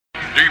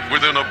Deep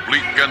within a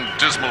bleak and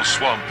dismal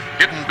swamp,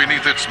 hidden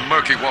beneath its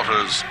murky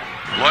waters,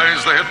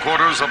 lies the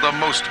headquarters of the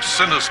most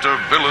sinister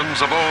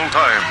villains of all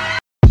time.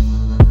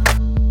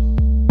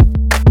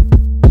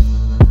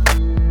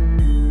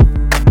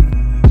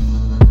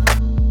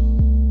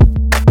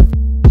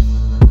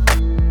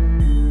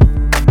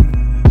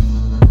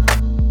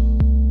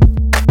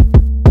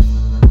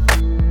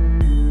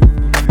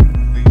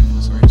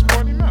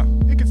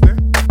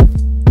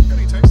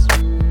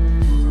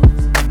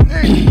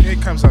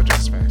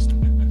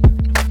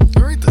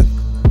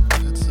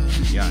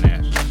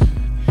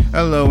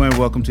 Hello and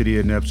welcome to the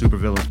Inept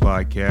Supervillains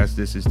Podcast.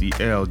 This is the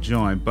L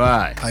joined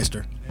by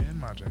Heister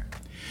and Majay.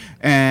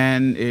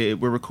 And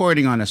we're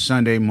recording on a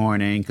Sunday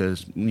morning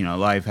because, you know,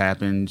 life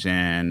happens,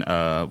 and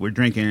we're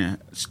drinking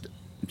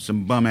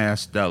some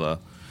bum-ass Stella.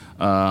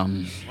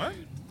 What?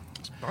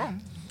 It's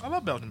bum. I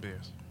love Belgian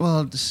beers.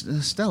 Well,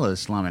 Stella is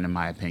slumming in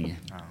my opinion.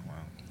 Oh, well.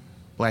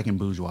 Black and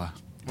bourgeois.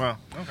 Well,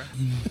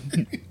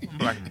 okay. I'm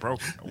black and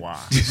broke. Wow.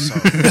 So,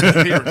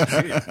 beer.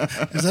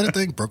 Is that a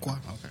thing? Broke wine?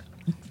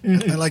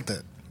 Okay. I like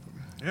that.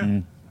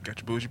 Yeah. Got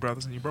your bougie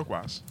brothers and your broke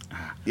wives.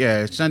 Yeah,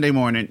 it's Sunday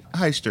morning.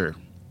 Heister,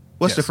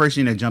 what's Yes. the first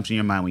thing that jumps in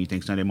your mind when you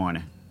think Sunday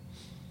morning?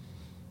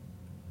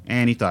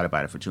 And he thought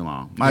about it for too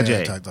long.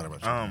 Majay. I thought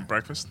about you.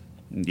 Breakfast.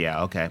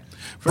 Yeah, okay.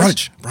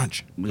 Brunch.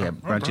 Yeah,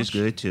 brunch is brunch.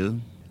 good too.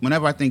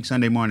 Whenever I think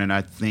Sunday morning,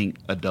 I think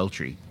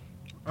adultery.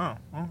 Oh,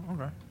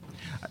 okay.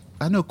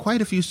 I know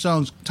quite a few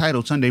songs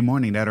titled Sunday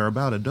Morning that are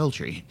about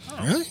adultery.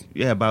 Really?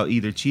 Yeah, about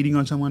either cheating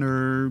on someone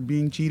or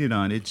being cheated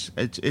on. It's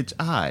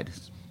odd.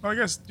 Well, I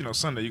guess,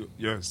 Sunday,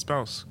 your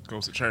spouse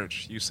goes to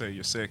church. You say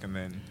you're sick, and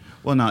then...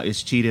 Well, no,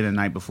 it's cheating the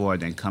night before,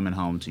 then coming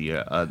home to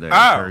your other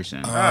person.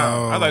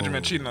 I thought you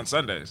meant cheating on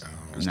Sundays.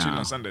 Because No. cheating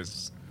on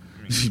Sundays...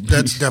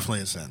 That's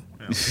definitely a sin.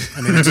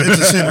 I mean, it's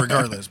a sin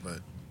regardless, but...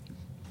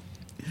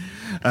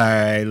 All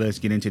right, let's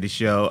get into the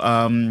show.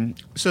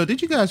 So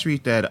did you guys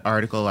read that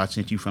article I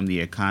sent you from The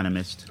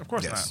Economist? Of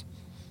course Yes.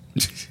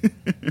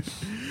 not.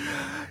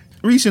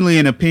 Recently,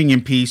 an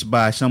opinion piece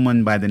by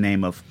someone by the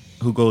name of,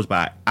 who goes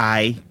by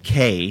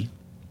IK,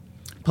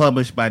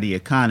 published by The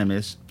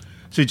Economist,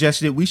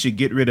 suggested we should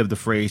get rid of the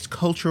phrase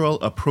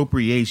cultural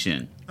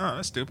appropriation. Oh,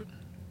 that's stupid.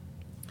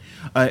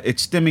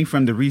 It's stemming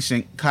from the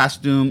recent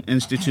Costume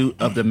Institute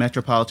of the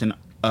Metropolitan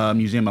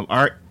Museum of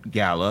Art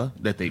Gala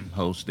that they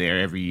host there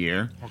every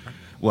year,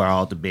 where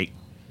all the big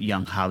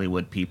young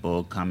Hollywood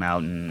people come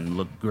out and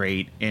look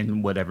great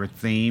in whatever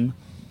theme.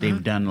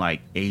 They've done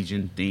like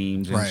Asian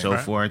themes and so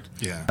forth.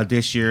 Yeah.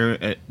 This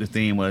year, the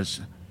theme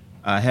was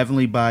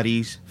Heavenly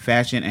Bodies,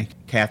 Fashion, and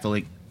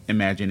Catholic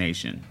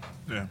Imagination.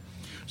 Yeah.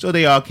 So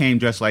they all came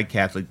dressed like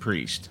Catholic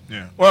priests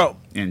Yeah. Well,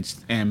 and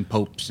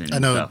popes and I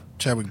know stuff.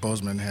 Chadwick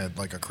Boseman had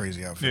like a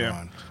crazy outfit Yeah.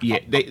 on. Yeah,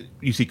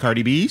 you see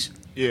Cardi B's?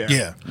 yeah.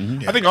 Yeah.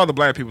 I think all the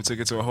black people took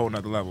it to a whole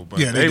nother level. But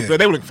Yeah, they did.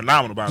 they look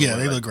phenomenal, by the way. Yeah,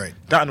 they Like, look great.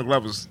 Dr.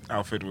 Glover's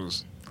outfit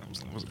was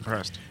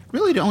impressed.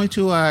 Really, the only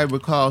two I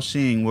recall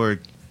seeing were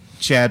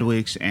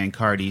Chadwick's and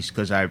Cardi's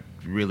because I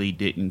really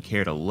didn't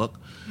care to look.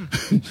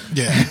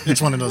 Yeah, it's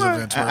one of those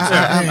events where it's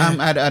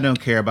like, I don't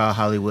care about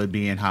Hollywood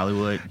being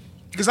Hollywood.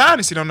 Because I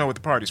honestly don't know what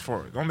the party's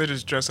for. Don't they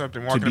just dress up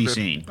and walk To in? be a bit?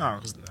 seen. No,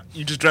 'cause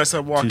you just dress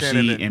up, walk To in,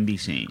 and see then and be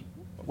seen.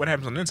 what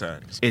happens on the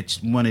inside?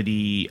 It's one of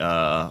the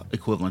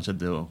equivalents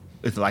of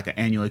it's like an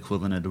annual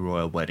equivalent of the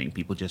royal wedding.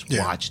 People just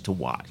Yeah. watch to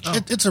watch.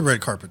 it's a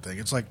red carpet thing.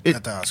 It's like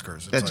at the Oscars.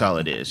 It's That's like, all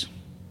it is.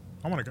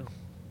 I want to go.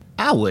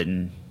 I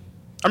wouldn't.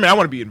 I mean, I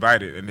want to be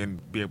invited and then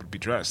be able to be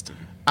dressed. And,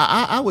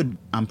 I would.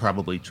 I'm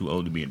probably too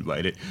old to be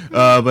invited,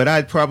 but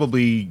I'd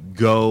probably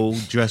go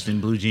dressed in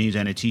blue jeans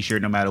and a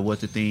t-shirt, no matter what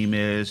the theme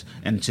is,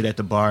 and sit at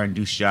the bar and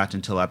do shots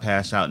until I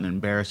pass out and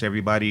embarrass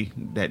everybody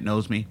that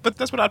knows me. but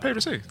that's what I'd pay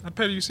to see. I'd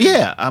pay to see.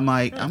 Yeah, I'm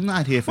like, I'm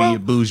not here for Well, your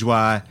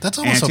bourgeois. That's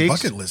almost antics. a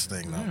bucket list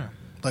thing, though. Yeah.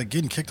 Like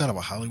getting kicked out of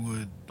a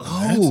Hollywood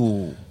event.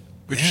 Oh,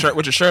 With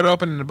your shirt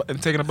open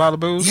and taking a bottle of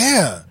booze.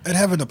 Yeah, and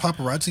having the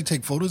paparazzi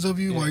take photos of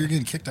you while you're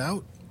getting kicked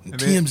out. And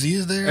then- TMZ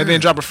is there. And then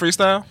drop a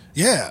freestyle.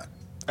 Yeah.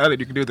 Elliot,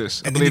 you can do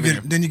this. I And then you, believe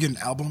in you. then you get an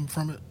album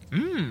from it.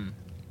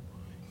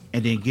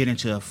 and then get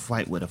into a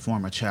fight with a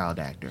former child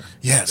actor.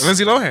 Yes.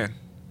 Lindsay Lohan.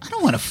 I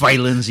don't want to fight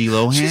Lindsay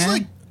Lohan. She's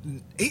like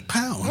 8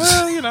 pounds.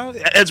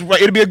 Well,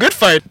 it'd be a good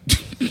fight.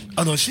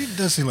 Although she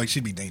does seem like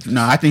she'd be dangerous.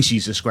 No, I think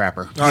she's a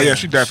scrapper. Oh yeah,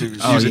 she definitely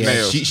Oh using yeah,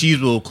 nails. she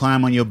will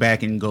climb on your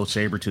back and go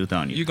saber tooth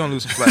on you. You're gonna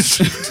lose some flesh.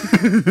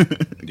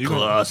 You're gonna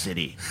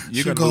Velocity.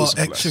 you're gonna lose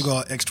some flesh. She'll go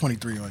all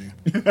X23 on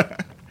you.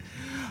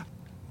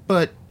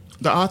 But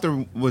the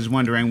author was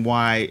wondering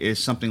why is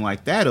something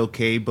like that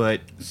okay,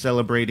 but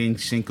celebrating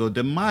Cinco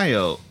de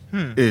Mayo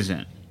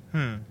isn't.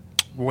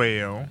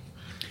 Well,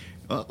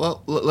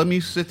 Well, let me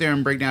sit there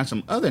and break down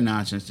some other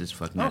nonsense this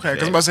fucking okay.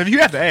 Because if you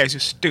have to ask, you're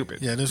stupid.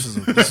 Yeah, this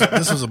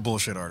was a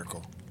bullshit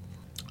article.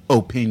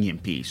 opinion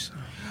piece.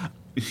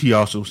 They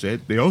also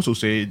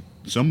said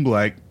some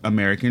black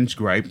Americans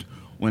griped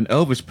when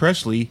Elvis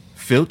Presley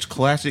filched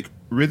classic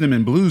rhythm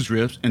and blues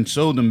riffs and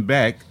sold them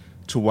back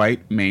to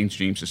white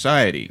mainstream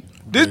society.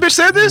 This bitch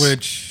said this.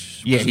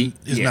 Which Yeah,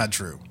 is yeah. not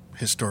true.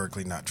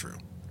 Historically not true.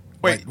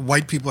 Wait.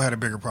 White people had a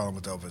bigger problem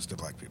with Elvis than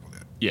black people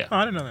did. Yeah. Oh,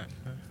 I didn't know that.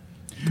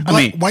 I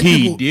mean, white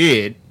he people-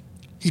 did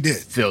He did,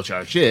 filch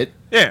our shit.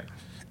 Yeah.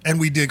 and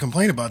we did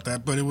complain about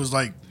that, but it was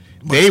like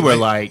They were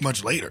like-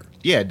 much later.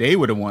 Yeah, they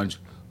were the ones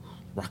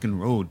rock and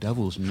roll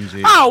devil's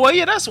music. Oh, well,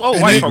 yeah, that's old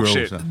And white they- folk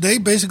Negroes, shit. huh? They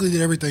basically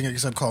did everything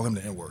except call him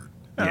the N word,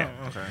 Yeah.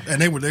 Oh, okay.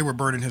 and they were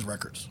burning his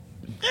records.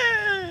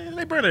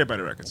 They burned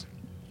everybody records.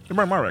 They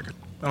burned my record.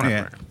 I don't have a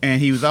Yeah. record.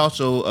 And he was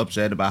also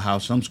upset about how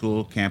some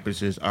school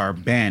campuses are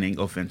banning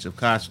offensive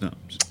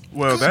costumes.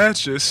 Well,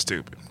 that's just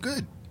stupid.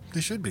 Good,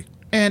 they should be.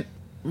 And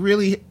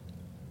really,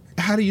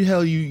 how do you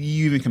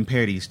even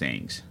compare these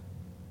things?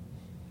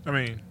 I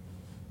mean,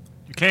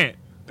 you can't.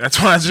 That's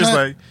why it's just Not-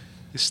 like,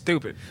 it's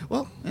stupid.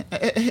 Well,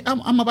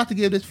 I'm about to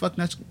give this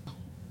fucknuts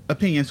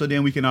opinion so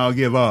then we can all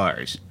give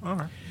ours. All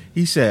right.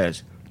 He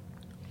says,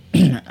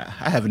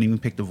 I haven't even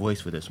picked a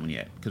voice for this one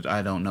yet because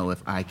I don't know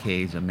if IK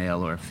is a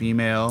male or a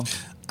female.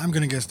 I'm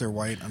gonna guess they're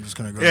white. I'm just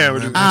gonna go. Yeah, and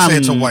we're just- say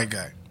it's a white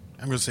guy.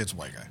 I'm gonna say it's a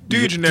white guy. Do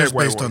your generic just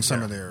white based one, on some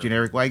yeah. of their.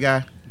 Generic white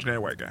guy?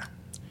 Generic white guy.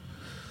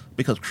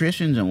 Because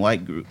Christians and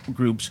white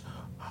groups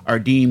are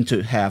deemed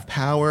to have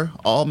power,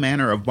 all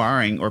manner of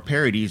barring or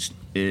parodies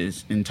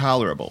is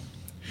intolerable.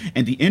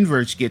 And the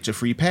inverts gets a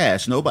free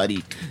pass.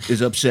 Nobody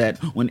is upset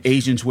when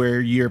Asians wear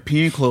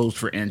European clothes,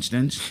 for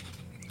instance.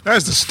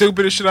 That's the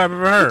stupidest shit I've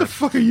ever heard.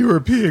 Fuck are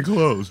European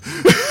clothes?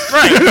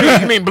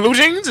 Right. You mean blue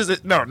jeans? Is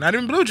it? No, not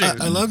even blue jeans.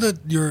 I love that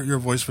your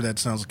voice for that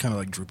sounds kind of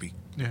like droopy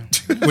Yeah.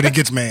 when it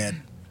gets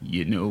mad.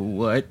 You know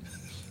what?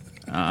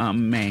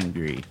 I'm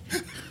angry.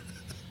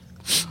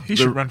 He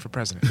should run for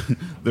president.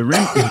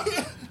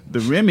 The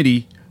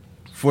remedy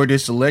for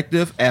this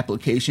selective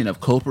application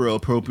of cultural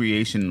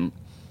appropriation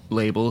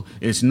label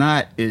is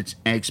not its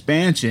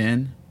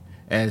expansion,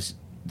 as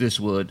this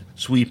would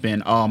sweep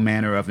in all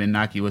manner of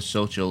innocuous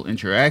social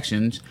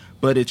interactions,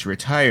 but its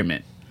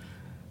retirement.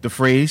 The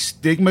phrase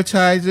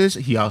stigmatizes,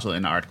 he also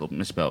in the article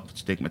misspelled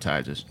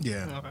stigmatizes,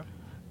 Yeah.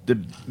 the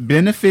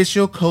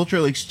beneficial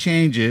cultural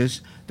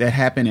exchanges that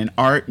happen in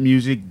art,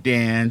 music,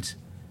 dance,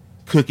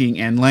 cooking,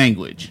 and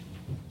language.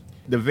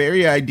 The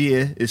very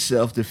idea is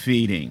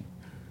self-defeating.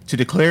 To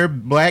declare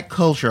black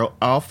culture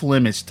off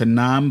limits to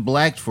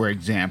non-blacks, for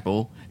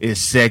example, is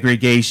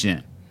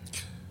segregation.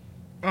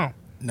 Oh.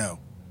 No.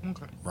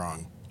 Okay.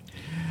 Wrong.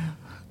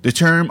 The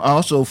term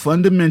also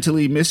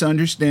fundamentally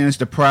misunderstands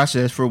the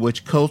process for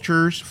which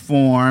cultures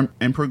form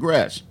and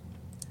progress.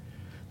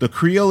 The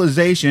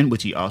creolization,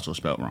 which he also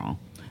spelled wrong,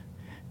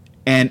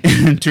 and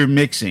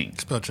intermixing.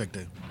 Spell check,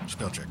 Dave.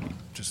 Spell check.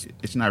 Just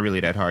It's not really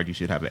that hard. You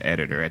should have an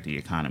editor at The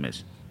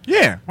Economist.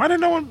 Yeah. Why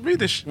didn't no one read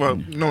this shit? Well,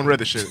 no one read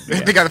this shit.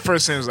 They got the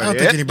first sentence I like, don't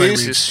think "Yeah, anybody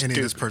this reads is any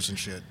of this stupid." person's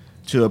shit.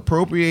 To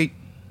appropriate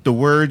the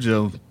words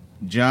of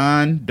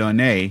John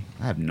Donnet,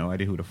 I have no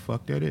idea who the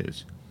fuck that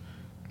is.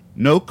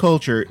 No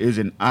culture is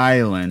an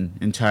island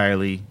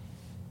entirely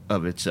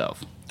of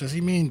itself. Does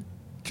he mean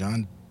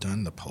John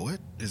Donne the poet?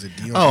 Is it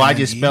D-O-N-N-E? Oh,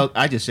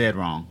 I just said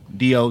wrong.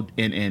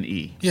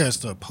 Donne. Yeah, it's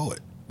the poet.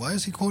 Why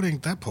is he quoting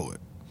that poet?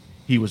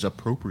 He was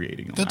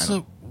appropriating them. That's I a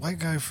don't- white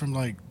guy from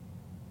like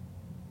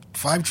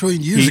 5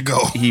 trillion years ago.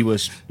 He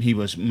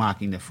was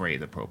mocking the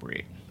phrase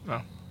appropriate.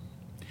 Oh.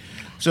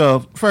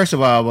 So first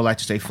of all, I would like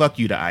to say fuck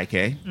you to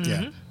IK.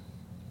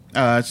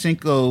 Yeah,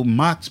 Cinco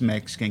mocks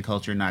Mexican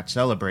culture, not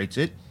celebrates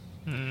it.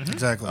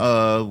 exactly.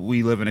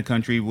 We live in a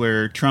country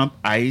where Trump,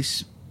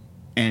 ICE,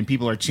 and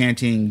people are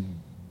chanting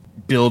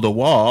 "Build a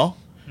wall,"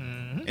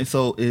 and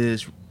so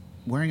is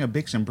wearing a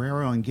big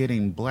sombrero and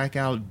getting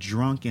blackout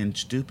drunk and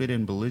stupid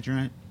and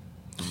belligerent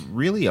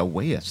really a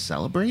way of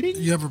celebrating?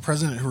 You have a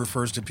president who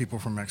refers to people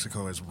from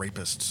Mexico as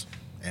rapists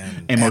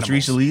and And most animals.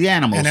 recently,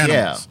 animals. And Yeah.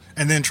 animals.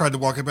 And then tried to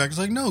walk it back. It's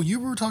like, no, you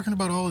were talking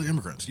about all the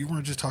immigrants. You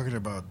weren't just talking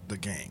about the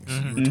gangs.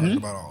 You were talking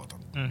about all of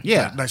them.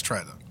 Yeah. Nice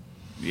try, though.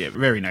 Yeah,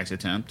 very nice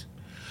attempt.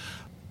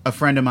 A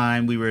friend of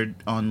mine, we were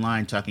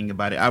online talking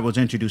about it. I was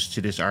introduced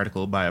to this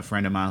article by a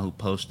friend of mine who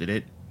posted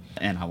it,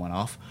 and I went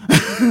off.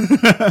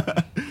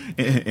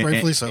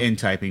 Rightfully so. In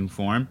typing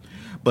form.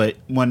 But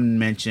one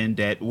mentioned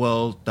that,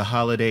 well, the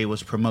holiday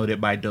was promoted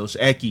by Dos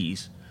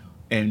Equis,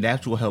 and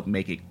that's what helped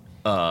make it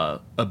a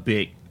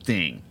big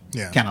thing.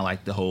 Yeah. Kind of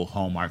like the whole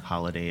Hallmark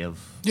holiday of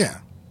Yeah.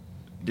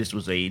 this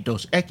was a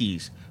Dos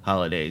Equis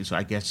holiday. So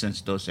I guess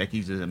since Dos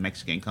Equis is a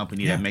Mexican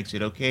company, Yeah. that makes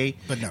it okay.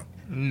 But no.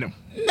 No.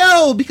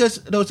 No, because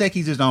Dos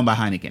Equis is owned by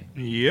Heineken.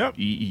 Yep.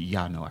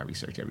 Y'all know I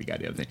research every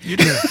goddamn thing.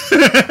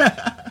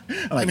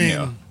 I'm I like, mean,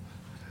 yeah.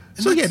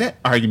 So yeah, that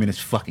argument is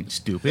fucking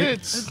stupid.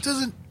 It's it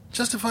doesn't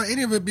justify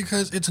any of it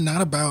because it's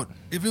not about.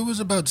 If it was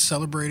about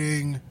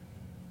celebrating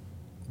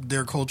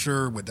their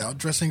culture without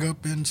dressing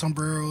up in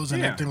sombreros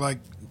and Yeah. acting like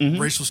Mm-hmm.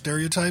 racial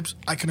stereotypes,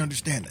 I can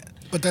understand that.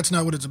 But that's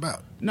not what it's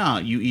about. No,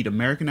 you eat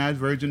Americanized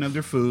version of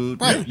their food.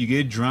 Right. You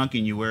get drunk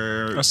and you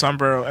wear a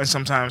sombrero and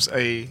sometimes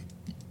a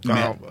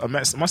Ma-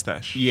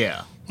 mustache.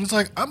 yeah. It's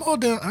like I'm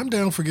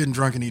down for getting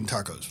drunk and eating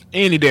tacos.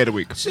 Any day of the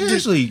week.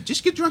 Seriously,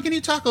 just get drunk and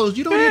eat tacos.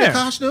 You don't need Yeah. a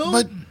costume.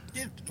 But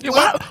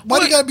Yeah, Why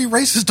do you gotta be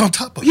racist on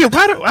top of it?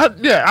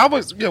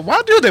 Yeah,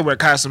 why do they wear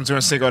costumes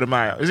during Cinco de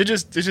Mayo? Is it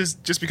just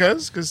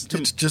because? Because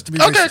It's just to be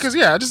okay, racist. because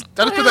I just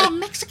put that.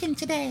 Mexican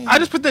today. I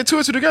just put that two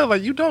and two together.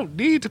 Like, you don't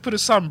need to put a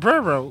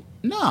sombrero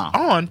No.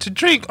 on to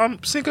drink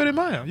on Cinco de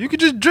Mayo. You could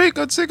just drink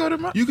on Cinco de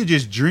Mayo. You could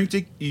just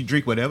you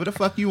drink whatever the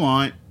fuck you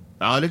want,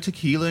 all the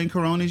tequila and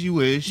Coronas you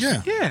wish.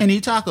 Yeah. Yeah. And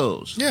eat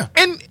tacos. Yeah.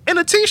 And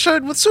a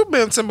T-shirt with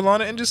Superman symbol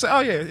on it, and just say, "Oh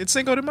yeah, it's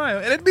Cinco de Mayo,"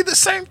 and it'd be the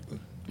same.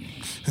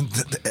 And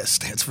the S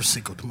stands for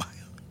Cinco de Mayo.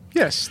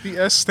 Yes, the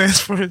S stands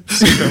for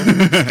Cinco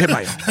de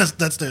Mayo. That's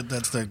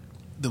the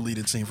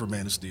deleted scene from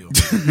Man of Steel.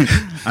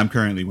 I'm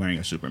currently wearing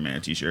a Superman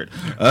t-shirt.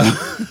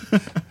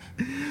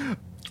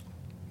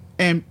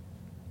 And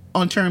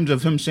on terms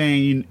of him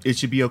saying it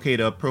should be okay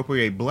to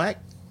appropriate black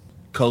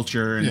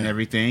culture and Yeah.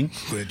 everything,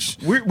 Which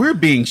we're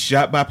being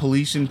shot by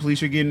police and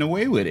police are getting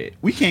away with it.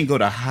 We can't go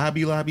to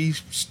Hobby Lobby,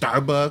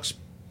 Starbucks,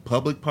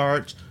 public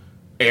parks,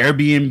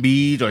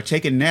 Airbnbs, or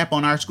take a nap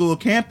on our school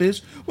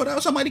campus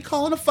without somebody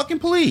calling the fucking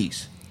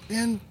police.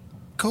 and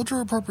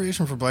cultural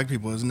appropriation for black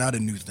people is not a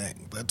new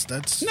thing.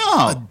 That's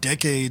No. a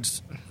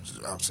decades,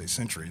 I would say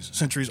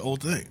centuries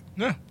old thing.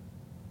 Yeah.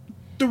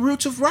 The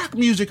roots of rock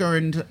music are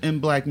in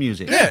black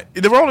music. Yeah,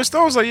 the Rolling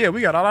Stones like, yeah,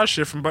 we got all our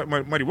shit from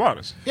Muddy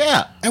Waters.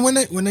 Yeah. And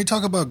when they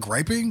talk about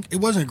griping, it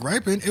wasn't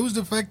griping. It was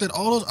the fact that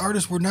all those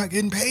artists were not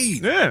getting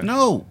paid. Yeah.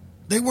 No.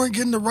 They weren't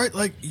getting the right.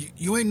 Like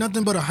you ain't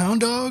nothing but a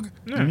hound dog.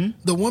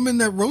 The woman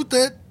that wrote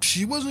that,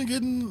 she wasn't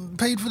getting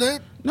paid for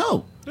that.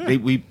 No.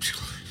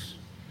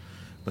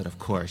 But of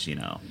course, you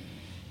know,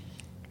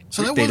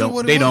 So that they wasn't don't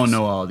what it they was. don't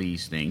know all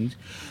these things.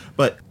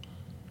 But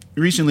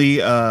recently,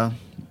 a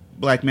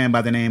black man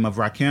by the name of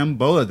Rakim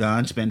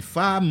Boagan spent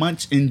 5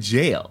 months in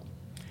jail,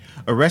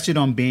 arrested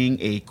on being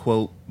a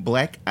quote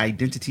black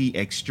identity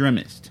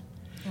extremist.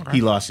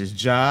 He lost his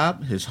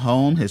job, his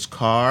home, his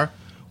car.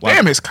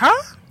 Damn, his car?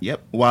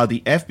 Yep. While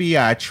the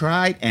FBI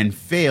tried and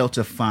failed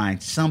to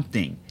find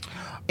something,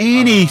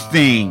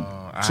 anything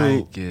I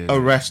to get it.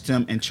 arrest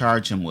him and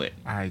charge him with.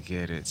 I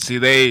get it. See,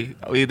 they've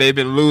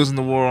been losing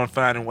the war on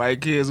finding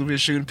white kids who've been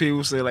shooting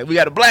people. Say like, we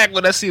got a black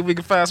one. Let's see if we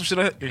can find some shit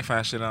on him. Can't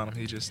find shit on him.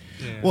 He just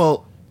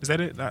Well, is that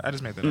it? I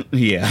just made that up.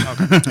 yeah.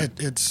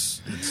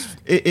 It's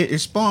It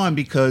spawned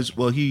because,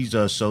 well, he's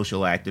a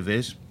social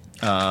activist,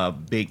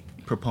 big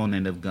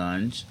proponent of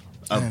guns,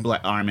 of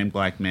arming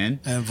black men.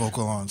 and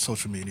vocal on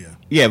social media.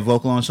 Yeah,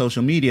 vocal on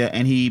social media,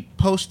 and he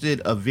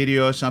posted a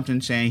video or something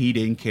saying he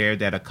didn't care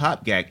that a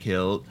cop got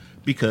killed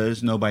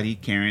because nobody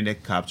caring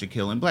that cops are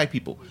killing black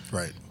people.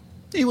 Right.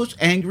 He was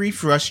angry,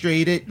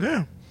 frustrated,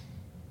 Yeah.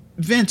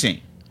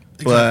 venting.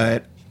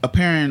 But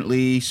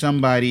apparently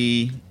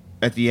somebody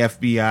at the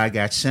FBI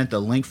got sent a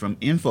link from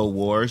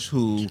InfoWars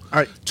who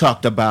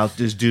talked about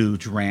this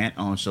dude's rant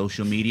on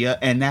social media,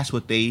 and that's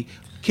what they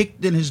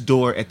kicked in his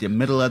door at the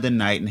middle of the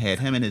night and had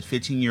him and his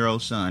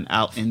 15-year-old son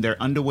out in their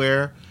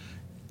underwear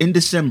in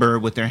December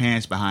with their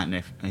hands behind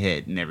their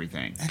head and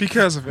everything.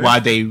 Because of it. While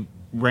they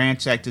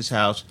ransacked his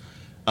house,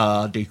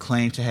 they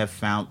claimed to have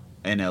found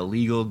an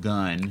illegal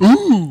gun.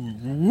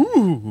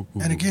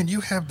 And again,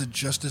 you have the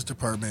Justice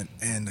Department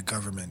and the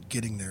government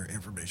getting their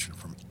information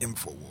from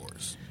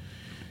InfoWars.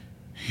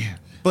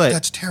 But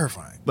That's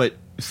terrifying. But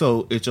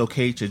so it's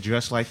okay to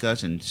dress like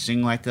us and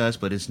sing like us,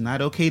 but it's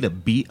not okay to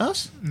beat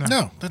us?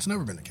 No, that's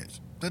never been the case.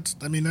 That's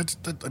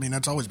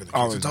always been the case.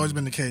 Always It's always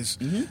been the case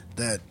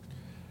that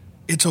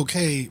it's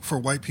okay for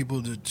white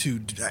people to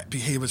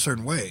behave a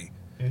certain way.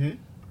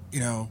 You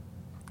know,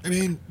 I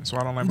mean, That's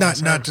why I don't like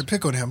not Miley to Cyrus.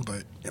 pick on him,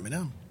 but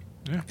Eminem.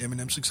 Yeah.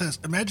 Eminem's success.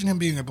 Imagine him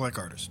being a black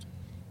artist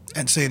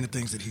and saying the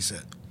things that he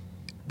said.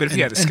 But if And,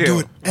 he had the and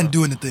skill,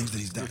 doing the things that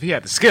he's done. if he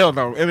had the skill,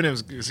 though,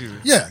 Eminem's.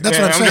 Yeah, that's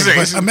what I'm just saying.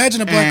 But he's-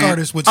 imagine a black And-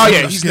 artist with Oh some yeah,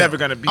 of the he's skill. never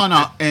gonna be. Oh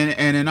no,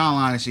 and in all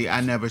honesty,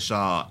 I never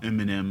saw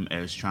Eminem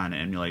as trying to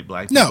emulate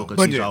black No, people because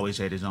but- he's Yeah. always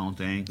had his own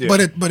thing. Yeah.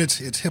 But it's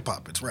hip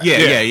hop. It's rap. Yeah.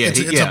 It's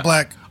yeah. a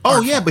black. Oh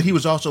art yeah, form. but he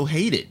was also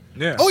hated.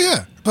 Yeah. Oh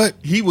yeah, but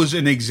He was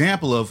an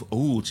example of,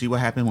 see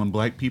what happened when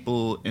black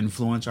people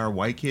influence our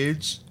white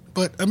kids.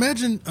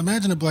 imagine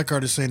a black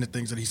artist saying the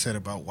things that he said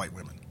about white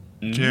women,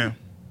 Yeah.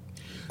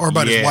 or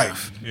about his Yeah.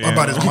 wife, Yeah. or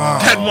about his mom.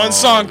 That one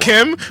song,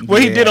 Kim, where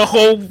he Yeah. did a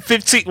whole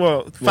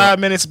 5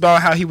 minutes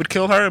about how he would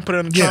kill her and put her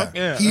in the Yeah, trunk.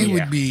 Yeah. he Yeah.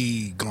 would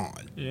be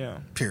gone. Yeah.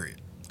 Period.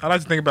 I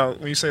like to think about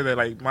when you say that,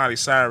 like Miley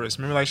Cyrus.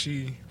 Remember, like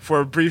she, for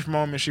a brief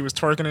moment, she was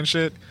twerking and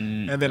shit,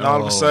 and then all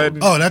of a sudden,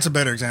 Oh, that's a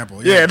better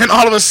example. yeah, and then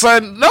all of a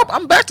sudden, nope,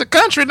 I'm back to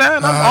country now,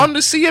 and I'm on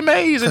the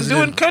CMAs and 'Cause it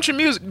doing didn't- country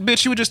music.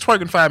 Bitch, you were just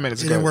twerking 5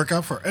 minutes it ago. didn't work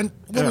out for her. And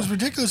what Yeah. was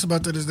ridiculous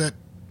about that is that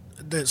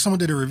someone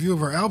did a review of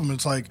her album.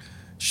 It's like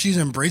she's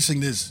embracing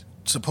this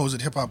supposed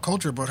hip hop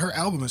culture, but her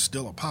album is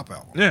still a pop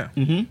album. Yeah.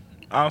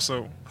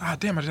 Also,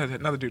 damn, I just had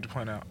another dude to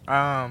point out.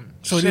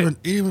 So shit. it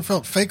even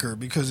felt faker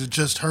because it's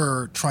just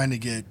her trying to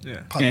get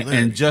popularity.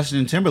 And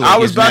Justin Timberlake. I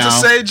was about to now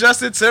say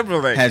Justin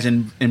Timberlake has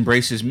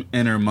embraced his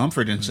inner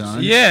Mumford and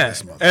Sons. Yeah,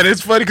 and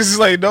it's funny because it's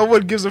like no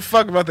one gives a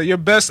fuck about that. Your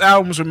best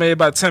albums were made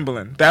by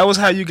Timbaland. That was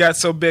how you got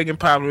so big and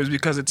popular, was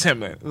because of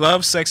Timbaland.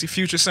 Love, Sexy,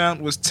 Future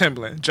Sound was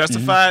Timbaland.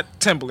 Justified,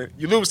 Timbaland.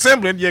 You lose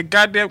Timbaland, you're a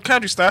goddamn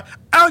country star.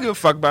 I don't give a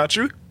fuck about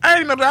you. I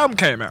didn't know the album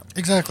came out.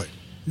 Exactly.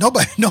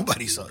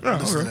 Nobody saw it. Oh,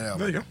 Listen to okay. that album.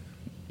 There you go.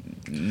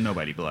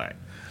 Nobody black.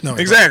 No,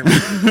 Exactly.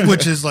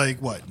 Which is like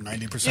what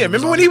 90%. Yeah,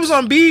 remember when he was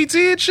on BET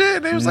and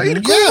shit? They was like, he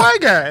the cool Yeah.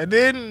 white guy. And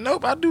then,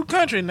 nope, I do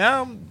country.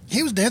 Now,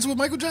 He was dancing with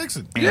Michael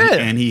Jackson. And, Yeah.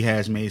 and he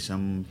has made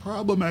some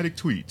problematic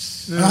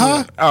tweets.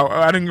 oh,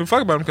 I didn't give a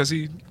fuck about him because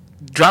he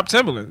dropped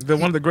Timbaland,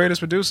 one of the greatest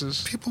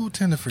producers. People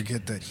tend to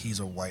forget that he's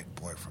a white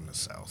boy from the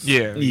South.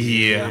 Yeah.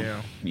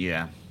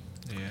 Yeah.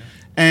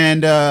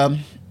 And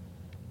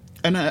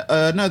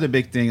another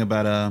big thing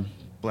about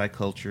black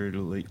culture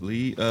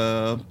lately,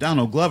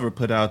 Donald Glover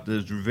put out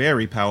this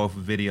very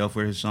powerful video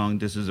for his song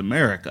 "This Is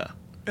America."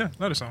 Yeah,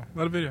 another song,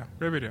 another video,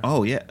 great video.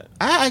 Oh yeah,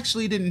 I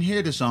actually didn't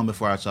hear the song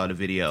before I saw the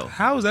video.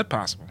 How is that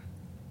possible?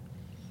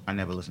 I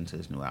never listened to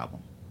his new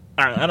album.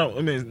 I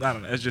don't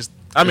know. It's just.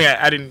 I mean,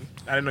 I didn't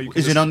know you. Could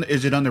Is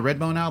it on the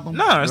Redbone album?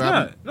 No, it's Or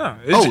album?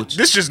 not. No. Oh, This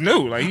is just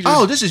new. Like he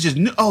just, This is just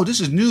new. Oh, this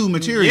is new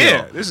material.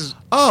 yeah. This is.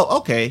 Oh,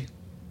 okay.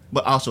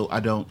 But also,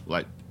 I don't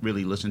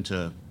really listen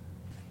to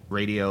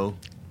radio.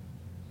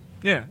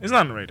 Yeah, it's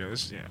not on the radio.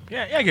 It's, yeah.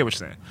 I get what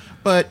you're saying.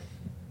 But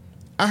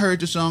I heard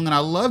the song and I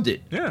loved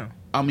it. Yeah.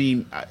 I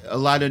mean, a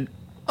lot of.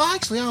 Oh,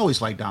 actually, I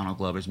always like Donald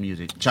Glover's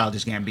music,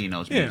 Childish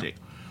Gambino's Yeah. music.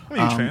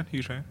 I'm a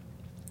huge fan.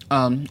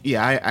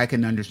 Yeah, I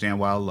can understand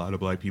why a lot of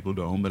black people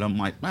don't, but I'm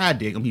like, I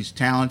dig him. He's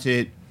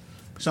talented.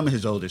 Some of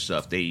his older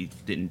stuff they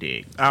didn't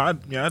dig.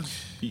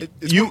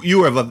 You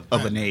were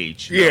of an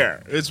age. Yeah,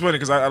 it's funny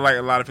because I like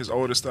a lot of his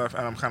older stuff,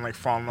 and I'm kind of like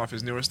falling off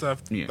his newer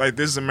stuff. Yeah. Like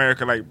This Is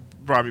America, like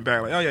brought me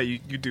back. Like, oh yeah, you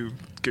do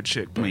good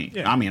shit. But,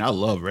 I mean, I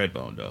love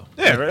Redbone though.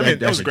 Yeah,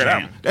 that was a great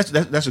jam.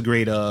 album. That's a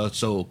great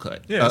soul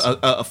cut. Yeah,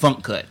 a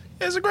funk cut.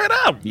 It's a great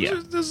album.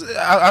 Yeah.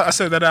 I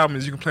said that album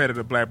is you can play it at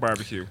a black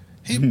barbecue.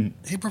 He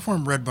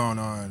performed Redbone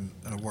on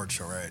an award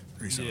show, right?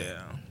 Recently.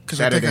 Yeah. 'Cause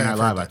Saturday I Night have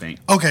Live, heard I that. think.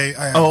 Okay,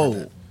 I have heard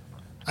that.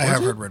 I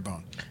have it? heard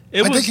Redbone.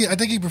 It I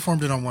think he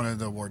performed it on one of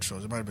the award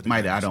shows. It might have been.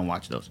 I don't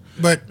watch those.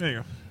 But There you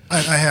go. I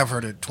have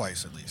heard it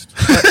twice at least.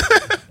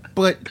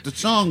 But the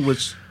song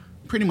was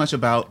pretty much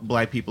about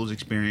black people's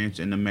experience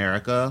in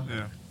America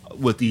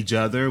with each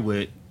other,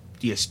 with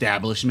the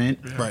establishment,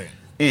 Right.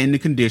 and the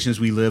conditions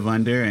we live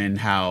under, and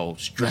how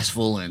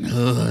stressful and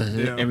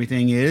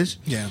everything is.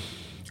 Yeah.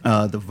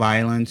 The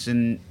violence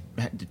and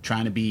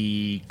trying to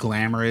be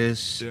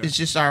glamorous. Yeah. It's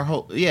just our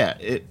whole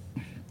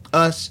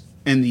us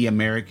in the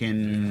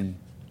American.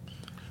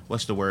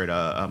 What's the word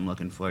I'm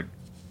looking for?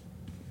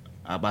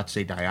 I'm about to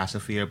say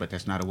diosphere, but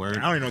that's not a word.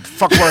 I don't even know what the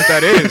fuck word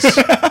that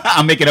is.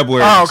 I'm making up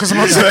words. Oh, because I'm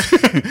about to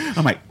say.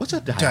 I'm like, what's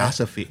a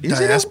diosphere? Is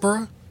it a-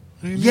 Diaspora?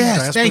 Yes,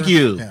 Diaspora? thank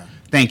you. Yeah.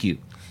 Thank you.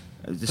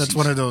 That's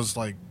one of those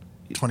like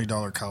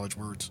 $20 college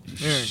words.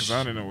 Yeah, because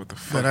I didn't know what the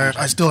fuck. But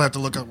I still have to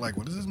look up like,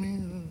 what does this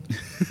mean?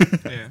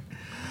 Yeah.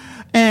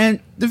 And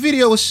the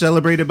video was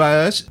celebrated by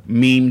us,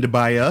 memed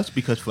by us,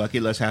 because fuck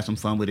it, let's have some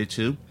fun with it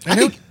too. I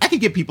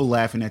could get people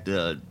laughing at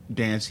the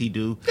dance he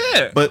do.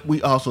 Yeah. But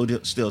we also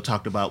still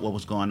talked about what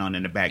was going on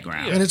in the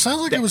background. And it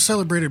sounds like it was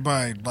celebrated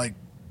by like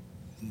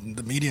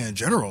the media in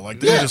general. Like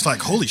they're just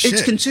like, holy shit.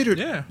 It's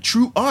considered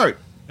true art.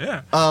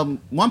 Yeah.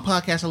 One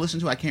podcast I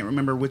listened to, I can't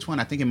remember which one.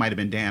 I think it might have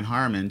been Dan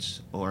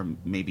Harmon's or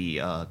maybe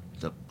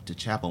the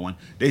Chapel one.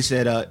 They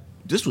said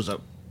this was a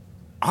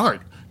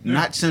art,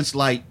 not since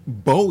like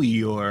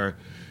Bowie or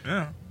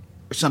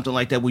something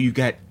like that, where you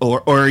got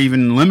or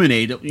even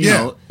Lemonade. You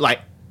know,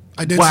 like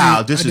I did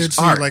this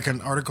see art. like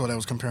an article that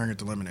was comparing it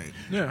to Lemonade.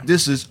 Yeah.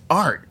 This is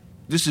art.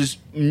 This is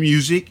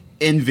music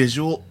and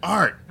visual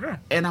art. Yeah.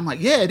 And I'm like,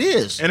 yeah, it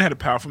is. And it had a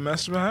powerful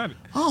message behind it.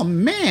 Oh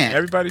man!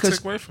 Everybody 'Cause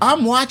took away from it.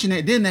 I'm watching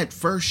it. Then that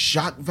first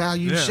shock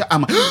value shot.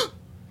 I'm like,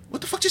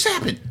 what the fuck just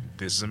happened?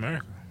 This is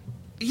America.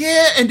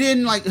 Yeah, and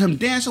then like him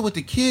dancing with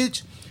the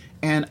kids,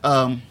 and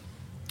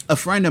a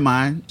friend of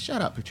mine,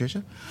 shout out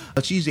Patricia,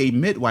 she's a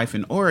midwife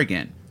in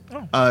Oregon.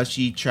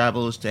 She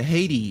travels to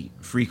Haiti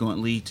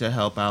frequently to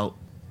help out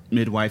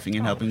midwifing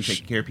and helping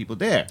take care of people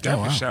there.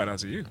 Definitely shout out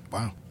to you.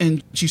 Wow.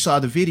 And she saw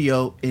the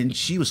video and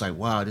she was like,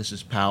 wow, this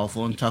is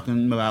powerful, and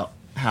talking about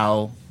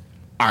how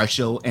our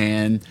show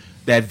and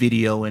that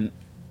video and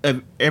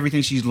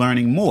everything she's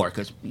learning more,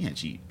 because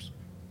she's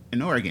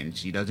in Oregon,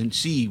 she doesn't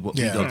see what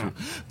we go through.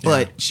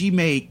 But she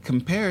made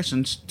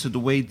comparisons to the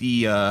way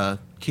the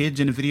kids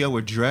in the video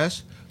were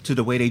dressed to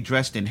the way they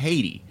dressed in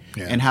Haiti,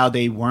 and how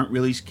they weren't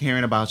really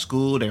caring about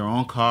school. They were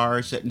on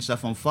cars, setting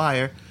stuff on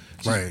fire.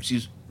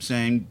 She's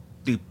saying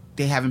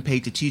they haven't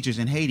paid the teachers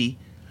in Haiti,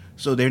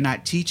 so they're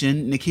not teaching.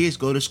 And the kids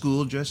go to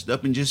school dressed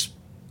up and just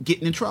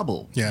getting in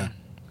trouble. Yeah.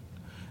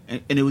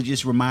 And it was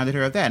just reminded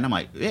her of that. And I'm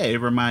like, yeah, it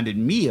reminded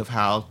me of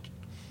how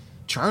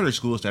charter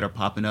schools that are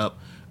popping up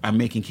are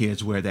making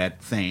kids wear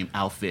that same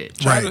outfit.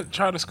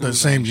 Charter schools. The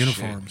same ain't shit.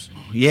 uniforms.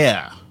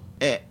 Yeah.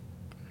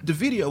 The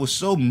video was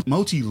so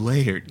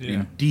multi-layered Yeah.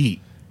 and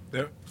deep.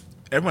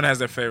 Everyone has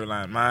their favorite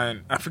line.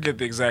 Mine, I forget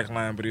the exact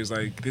line, but it was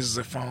like, "This is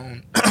a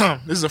phone.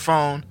 This is a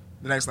phone."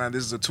 The next line,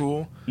 "This is a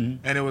tool," and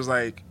it was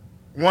like.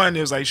 One,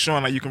 it was like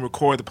showing like you can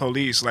record the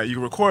police, like you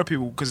can record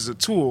people because it's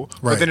a tool.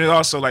 Right. But then it's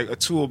also like a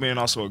tool being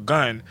also a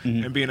gun,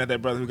 and being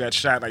that brother who got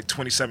shot like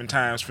 27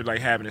 times for like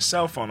having his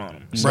cell phone on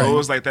him. So Right. it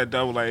was like that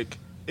double like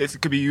it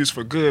could be used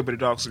for good, but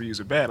it also be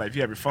used for bad. Like if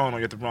you have your phone on,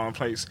 you're at the wrong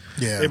place.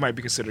 Yeah. It might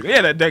be considered.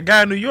 Yeah, that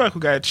guy in New York who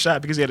got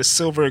shot because he had a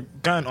silver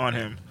gun on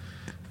him.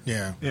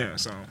 Yeah. Yeah,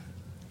 so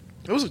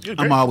it was. Great.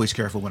 I'm always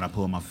careful when I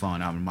pull my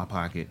phone out of my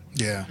pocket.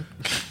 Yeah.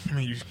 I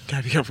mean, you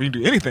gotta be careful when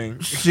you do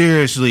anything.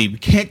 Seriously, we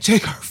can't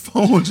take our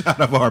phones out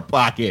of our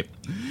pocket.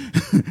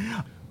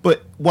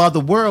 But while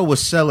the world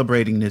was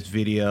celebrating this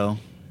video,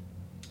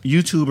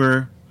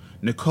 YouTuber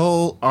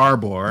Nicole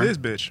Arbor, This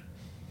bitch.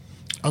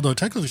 Although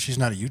technically she's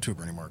not a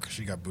YouTuber anymore because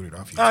she got booted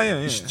off YouTube. Oh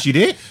yeah. she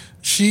did?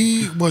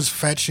 She was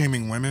fat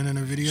shaming women in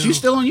a video. She's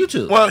still on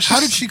YouTube. Well, How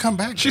did she come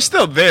back? She's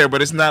still there,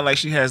 but it's not like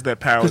she has that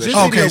power. 'Cause That this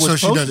she- video okay, so was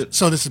she does posted- it.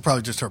 So this is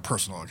probably just her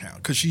personal account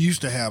because she used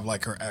to have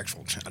like her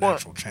actual Well,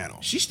 channel.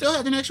 She still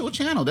had an actual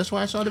channel. That's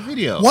why I saw the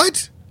video.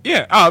 What?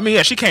 Yeah, oh, I mean,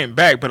 yeah, she came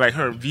back, but like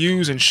her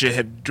views and shit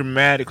had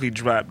dramatically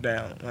dropped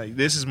down. Like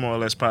this is more or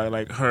less probably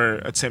like her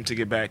attempt to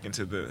get back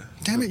into the.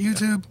 Damn it,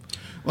 YouTube.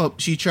 Well,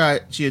 she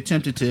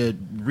attempted to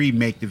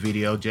remake the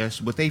video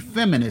just with a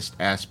feminist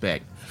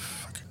aspect.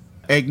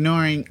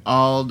 Ignoring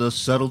all the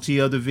subtlety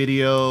of the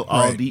video,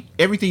 Right.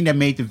 everything that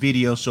made the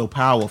video so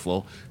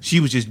powerful, she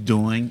was just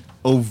doing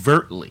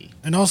overtly.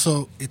 And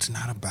also, it's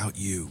not about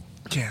you.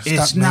 Yes.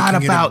 It's Stop not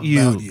making it about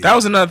you. That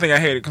was another thing I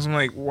hated because I'm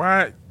like,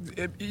 why?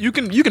 You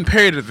can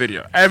parody the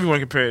video. Everyone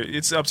can parody it.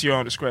 It's up to your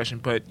own discretion.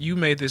 But you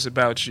made this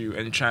about you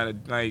and you're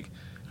trying to like.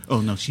 Oh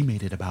no, she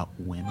made it about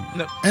women.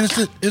 No, And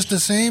it's the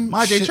same.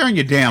 Majay, shit- turn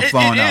your damn it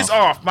phone is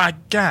off. off. My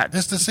God.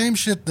 It's the same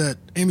shit that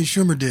Amy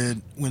Schumer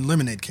did when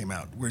Lemonade came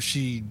out, where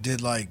she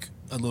did like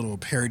a little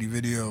parody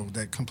video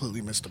that completely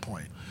missed the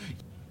point.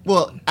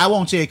 Well, I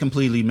won't say it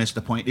completely missed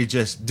the point. It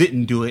just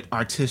didn't do it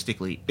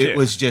artistically. It Yeah.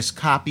 was just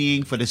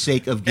copying for the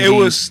sake of It getting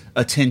was-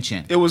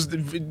 attention. It was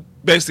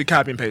basically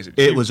copy and pasted.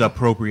 It was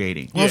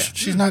appropriating. Well, Yeah.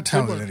 she's not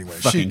talented anyway.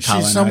 Fucking She's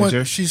someone.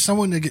 colonizer. She's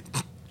someone that get.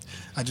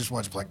 I just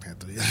watched Black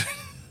Panther the other day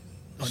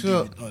on,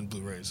 So- on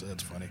Blu-ray, so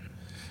that's funny.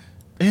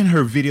 In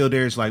her video,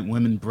 there's like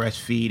women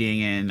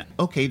breastfeeding, and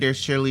okay, there's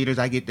cheerleaders.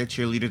 I get that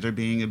cheerleaders are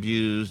being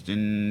abused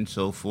and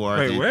so forth.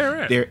 Wait, and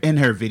where at? They're in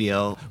her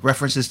video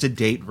references to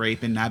date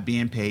rape and not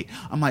being paid.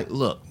 I'm like,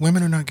 look,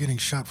 Women are not getting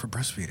shot for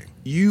breastfeeding.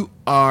 you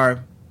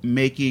are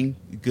making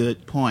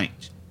good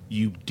points.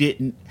 You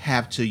didn't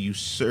have to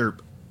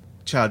usurp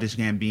Childish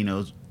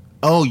Gambino's.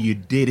 Oh, you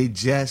did it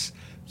just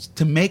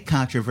to make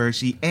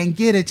controversy and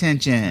get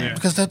attention. Yeah.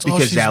 Because that's all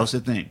because she's- that was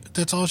the thing.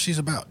 That's all she's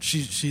about.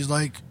 She's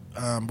like,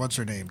 what's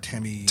her name?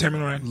 Tammy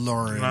Lauren.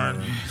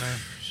 Lauren.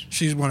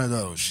 She's one of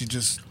those. She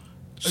just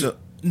So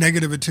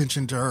negative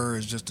attention to her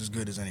is just as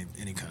good as any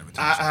kind of attention.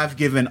 I've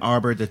given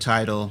Arbor the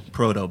title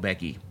Proto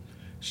Becky.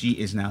 She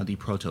is now the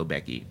Proto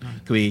Becky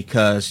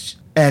because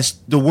as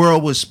the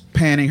world was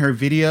panning her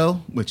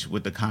video, which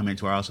with the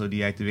comments were also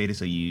deactivated,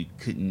 so you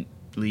couldn't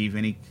leave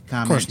any of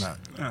comments. course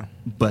not. Oh,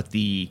 But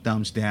the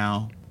thumbs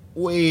down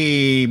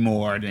way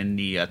more than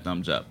the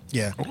thumbs up.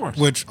 Yeah, Of course.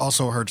 which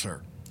also hurts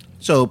her.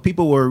 So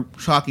people were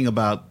talking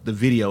about the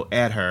video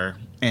at her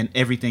and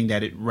everything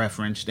that it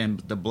referenced in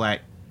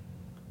Black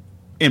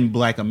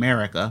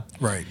America.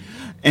 Right.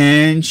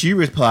 And she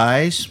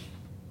replies,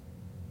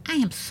 I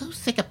am so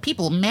sick of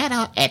people mad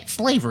at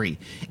slavery.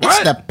 It's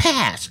What? the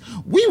past.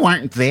 We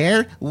weren't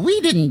there. We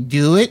didn't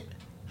do it.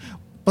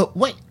 But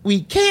what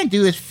we can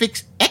do is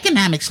fix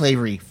economic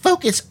slavery.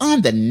 Focus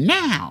on the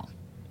now.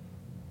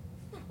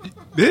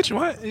 bitch,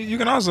 what? You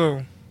can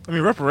also. I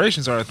mean,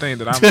 reparations are a thing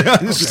that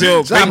I'm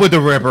still. Stop with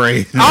the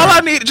reparations. All I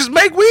need just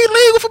make weed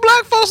legal for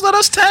black folks. Let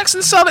us tax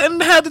and sell it,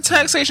 and have the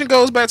taxation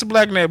goes back to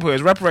black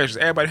neighborhoods. Reparations,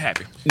 everybody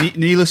happy.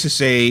 Needless to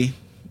say,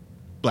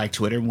 Black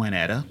Twitter went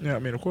at her. Yeah, I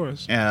mean, of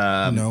course.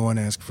 No one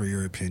asked for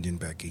your opinion,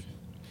 Becky.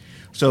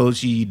 So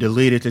she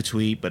deleted the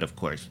tweet, but of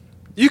course,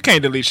 You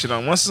can't delete shit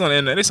on once it's on the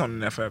internet. It's on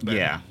the net forever.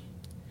 yeah.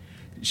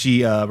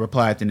 She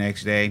replied the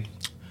next day,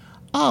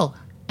 oh,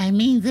 I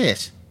mean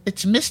this.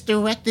 It's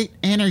misdirected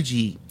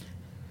energy.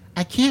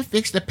 I can't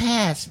fix the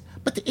past,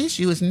 but the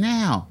issue is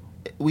now.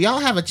 We all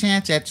have a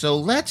chance at, so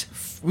let's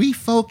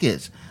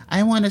refocus.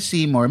 I want to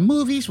see more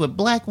movies with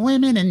black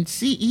women and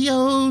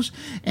CEOs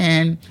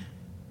and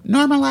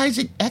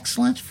normalizing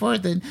excellence for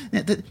the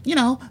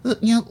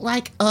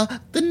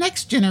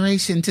next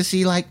generation to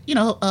see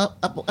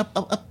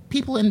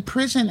people in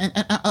prison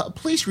and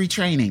police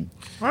retraining.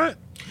 What?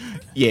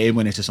 Yeah, it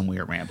went into some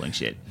weird rambling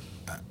shit.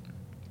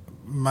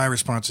 My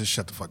response is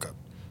shut the fuck up.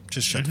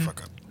 Just shut the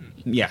fuck up.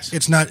 Yes.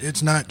 It's not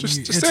Just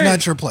it's stay-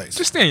 not your place.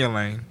 Just stay in your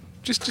lane.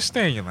 Just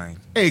stay in your lane.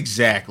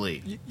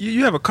 Exactly.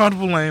 You have a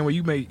comfortable lane where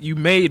you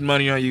made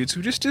money on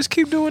YouTube. Just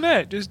keep doing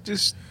that.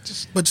 Just.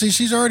 But see,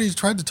 she's already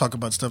tried to talk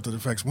about stuff that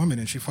affects women,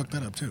 and she fucked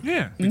that up too.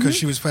 Yeah. Because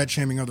she was fat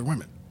shaming other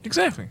women.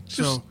 Exactly.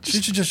 So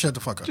she should just shut the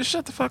fuck up. Just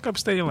shut the fuck up.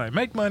 Stay in your lane.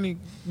 Make money.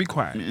 Be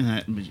quiet.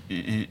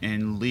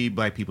 And leave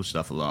black people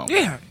stuff alone.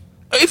 Yeah.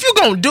 If you're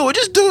gonna do it,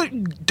 just do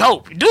it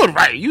dope. Do it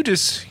right. You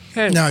just.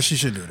 Hey. No, she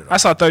should do it. I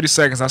saw 30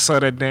 seconds. I saw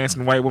that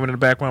dancing white woman in the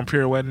background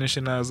pirouetting and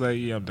shit, and I was like,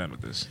 yeah, I'm done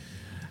with this.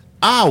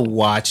 I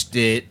watched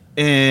it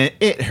and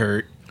it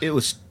hurt.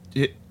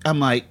 I'm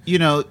like,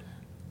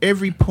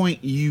 every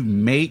point you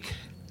make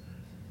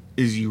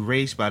is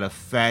erased by the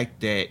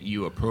fact that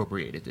you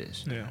appropriated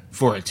this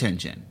for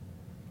attention.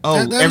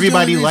 Oh, that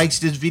everybody likes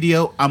this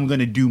video. I'm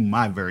gonna do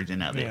my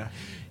version of it. Yeah.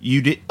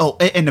 You did. Oh,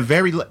 and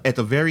at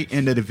the very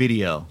end of the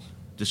video,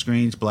 the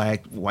screen's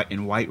black, white,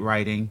 and white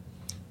writing.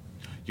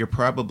 You're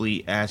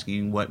probably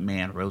asking what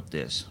man wrote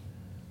this.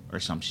 Or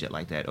some shit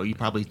like that. Or you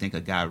probably think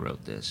a guy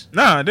wrote this.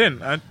 No, I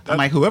didn't. I'm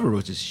like, whoever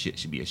wrote this shit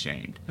should be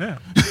ashamed. Yeah.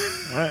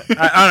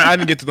 I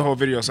didn't get to the whole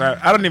video, so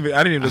I didn't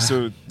even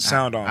listen to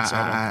sound on. So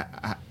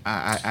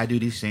I do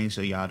these things so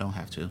y'all don't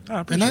have to.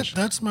 And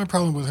that's my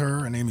problem with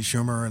her and Amy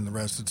Schumer and the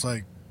rest. It's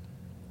like,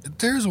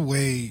 there's a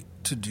way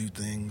to do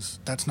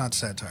things. That's not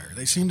satire.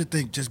 They seem to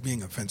think just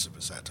being offensive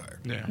is satire.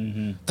 Yeah.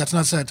 Mm-hmm. That's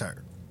not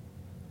satire.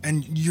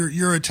 And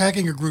you're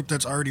attacking a group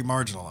that's already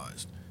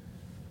marginalized.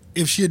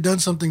 If she had done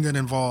something that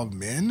involved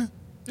men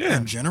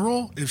in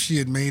general, if she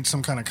had made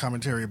some kind of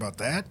commentary about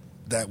that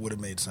would have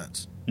made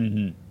sense.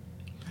 Mm-hmm.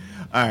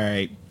 All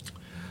right.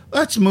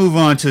 Let's move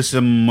on to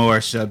some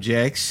more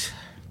subjects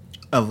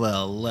of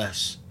a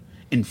less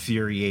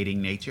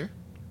infuriating nature.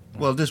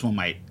 Well,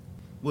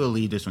 we'll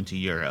leave this one to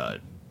your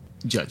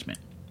judgment.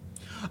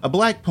 A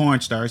black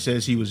porn star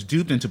says he was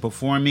duped into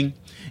performing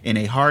in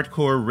a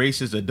hardcore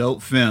racist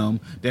adult film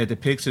that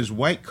depicts his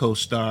white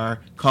co-star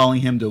calling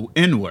him the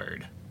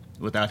N-word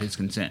without his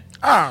consent.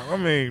 I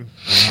mean,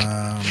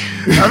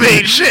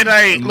 shit.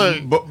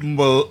 Look.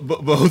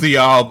 Both of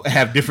y'all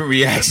have different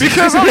reactions.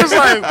 Because I was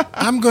like,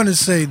 I'm going to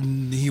say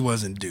he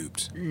wasn't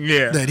duped.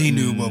 Yeah. That he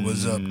knew what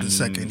was up the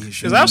second he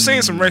should. Because I've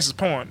seen some racist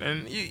porn,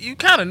 and you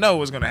kind of know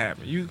what's going to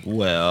happen.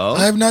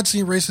 I have not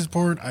seen racist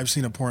porn. I've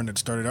seen a porn that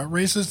started out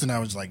racist, and I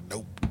was like,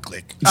 nope,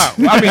 click. Oh,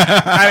 well, I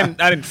mean,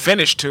 I didn't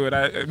finish to it.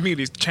 I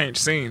immediately changed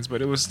scenes, but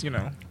it was, it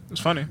was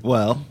funny.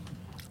 Well.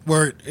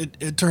 Where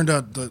it turned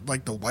out the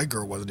white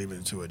girl wasn't even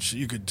into it.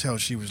 You could tell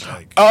she was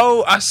like...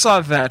 Oh, I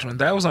saw that one.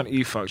 That was on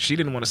eFuck. She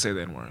didn't want to say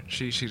the N-word.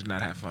 She did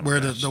not have fun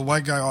where with the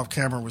white guy off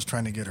camera was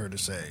trying to get her to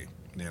say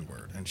the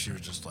N-word. And she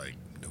was just like,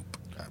 nope.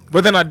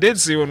 But then I did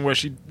see one where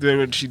she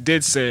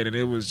did say it, and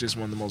it was just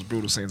one of the most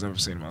brutal scenes I've ever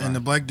seen in my life. And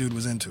the black dude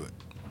was into it.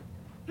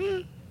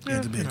 He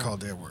had to be called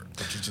the N-word.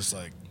 But she's just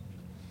like,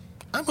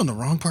 I'm on the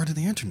wrong part of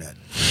the internet.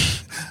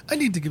 I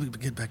need to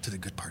get back to the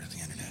good part of the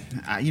internet.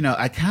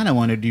 I kind of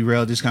want to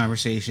derail this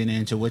conversation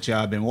into what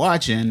y'all been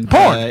watching.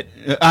 Porn.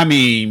 But, I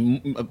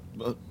mean,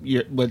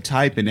 what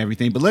type and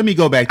everything. But let me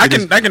go back to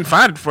this. I can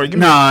find it for you.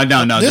 No.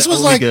 This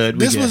was good.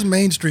 This was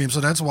mainstream, so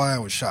that's why I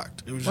was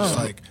shocked. It was just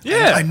like,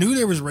 I knew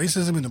there was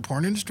racism in the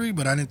porn industry,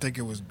 but I didn't think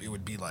it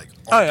would be like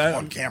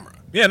on camera.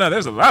 Yeah, no,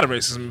 there's a lot of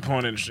racism in the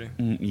porn industry.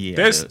 Yeah.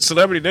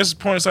 There's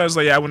porn stars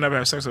like, I would never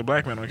have sex with a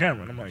black man on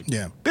camera. And I'm like,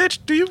 bitch,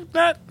 do you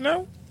not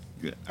know?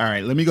 All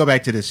right, let me go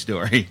back to this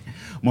story.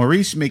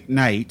 Maurice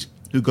McKnight,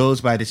 who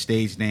goes by the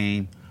stage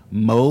name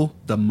Mo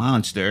the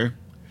Monster,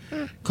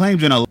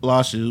 claims in a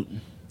lawsuit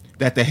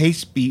that the hate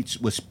speech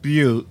was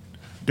spewed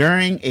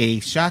during a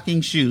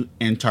shocking shoot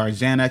in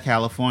Tarzana,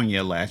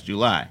 California last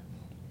July.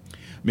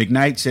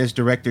 McKnight says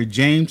director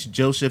James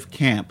Joseph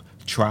Camp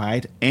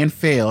tried and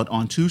failed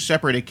on 2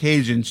 separate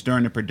occasions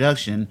during the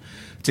production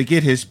to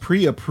get his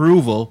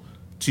pre-approval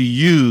to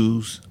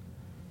use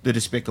the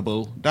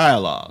despicable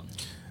dialogue.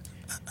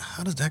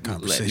 How does that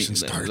conversation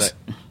start?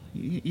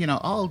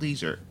 All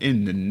these are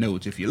in the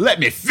notes. If you let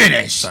me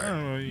finish.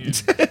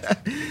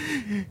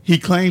 He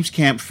claims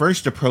Camp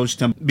first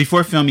approached him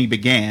before filming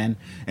began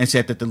and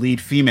said that the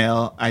lead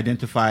female,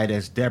 identified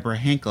as Deborah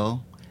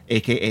Hinkle,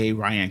 a.k.a.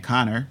 Ryan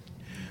Connor,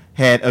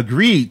 had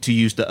agreed to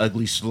use the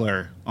ugly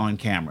slur on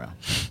camera.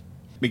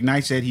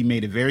 McKnight said he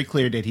made it very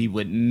clear that he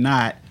would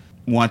not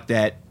want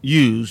that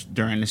used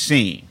during the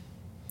scene.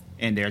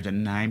 And there's a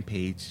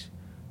 9-page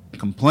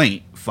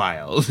complaint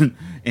filed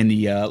in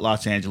the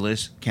Los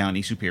Angeles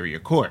County Superior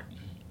Court.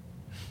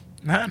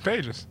 9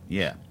 pages?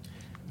 Yeah.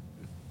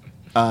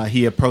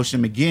 He approached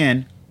him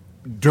again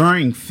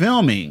during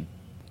filming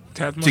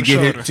to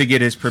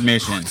get his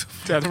permission.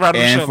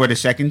 And for the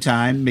second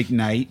time,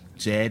 McKnight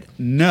said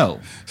no.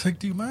 It's like,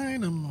 do you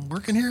mind? I'm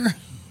working here.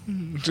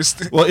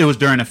 Well, it was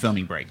during a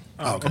filming break.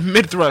 Okay.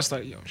 Mid thrust,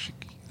 like,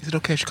 is it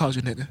okay if she calls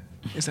you nigga?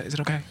 Is it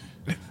okay?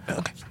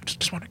 Okay,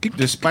 just want to keep.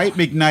 Despite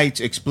McKnight's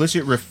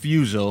explicit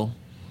refusal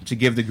to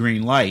give the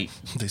green light,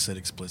 they said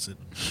explicit.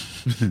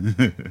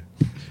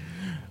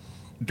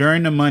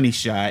 During the money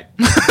shot,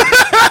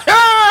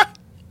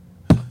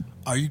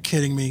 are you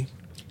kidding me?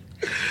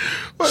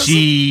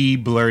 She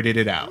blurted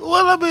it out.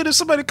 Well, I mean, if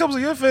somebody comes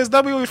in your face,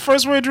 that'll be your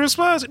first word to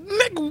respond.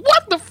 Nigga,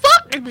 what the fuck?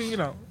 like me,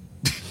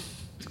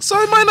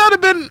 So it might not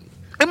have been.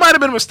 It might have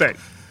been a mistake.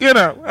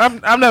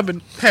 I've never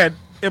been had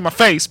in my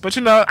face, but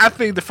I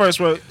think the first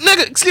word,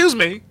 nigga, excuse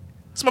me,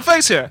 it's my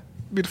face here,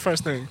 be the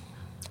first thing.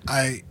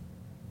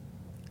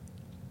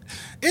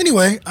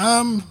 Anyway,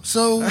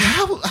 so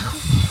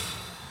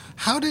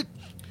how did?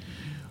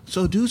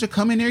 So dudes are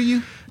coming near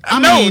you?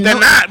 No, they're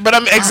not. But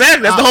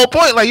exactly. That's the whole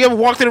point. Like, you ever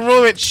walked in a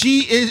room and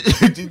she's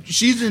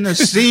in a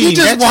scene.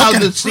 That's how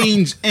the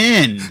scenes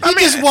end. You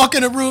just walk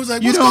in a room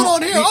like, what's going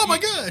on here? Oh my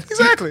god!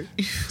 Exactly.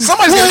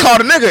 Somebody's gonna call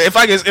the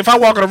nigga if I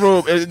walk in a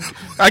room and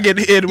I get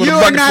hit with a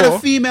bucket. You're not a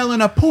female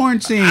in a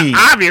porn scene.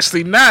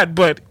 Obviously not.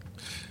 But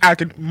I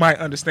might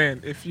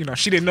understand if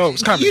she didn't know it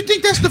was coming. You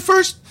think that's the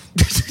first?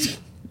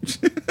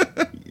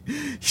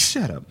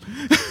 Shut up.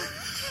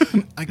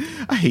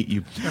 I hate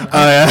you.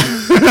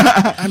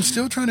 I'm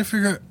still trying to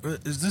figure out,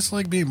 is this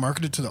like being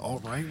marketed to the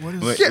alt-right? What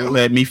is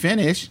Let me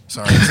finish.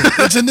 Sorry.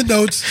 It's in the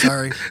notes.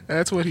 Sorry.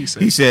 That's what he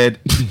said. He said,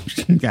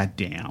 God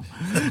damn.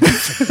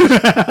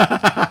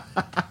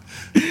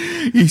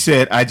 He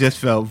said, I just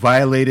felt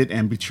violated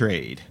and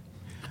betrayed.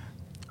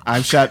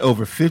 I've shot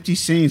over 50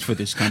 scenes for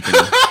this company.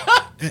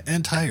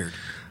 And tired.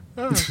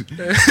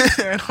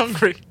 And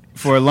hungry.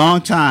 For a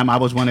long time, I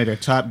was one of their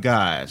top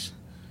guys.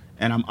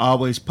 And I'm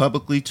always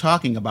publicly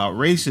talking about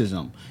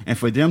racism. And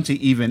for them to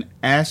even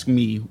ask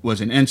me was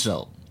an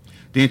insult.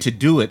 Then to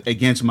do it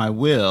against my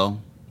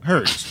will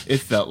hurts. It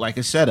felt like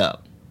a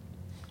setup.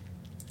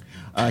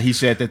 He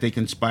said that they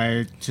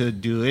conspired to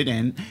do it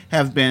and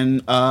have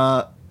been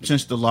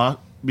since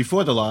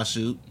before the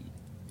lawsuit,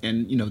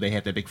 and they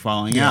had that big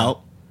falling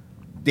out.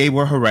 They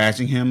were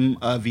harassing him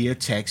via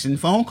text and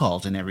phone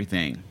calls and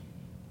everything.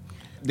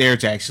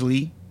 There's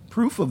actually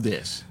proof of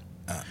this.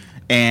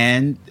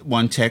 And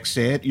one text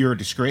said, "You're a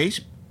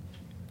disgrace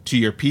to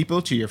your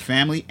people, to your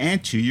family,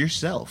 and to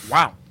yourself."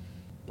 Wow.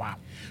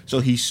 So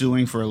he's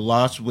suing for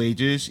lost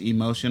wages,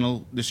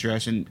 emotional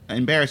distress, and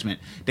embarrassment.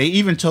 They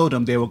even told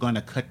him they were going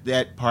to cut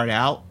that part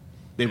out.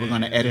 They were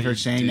going to edit her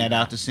saying that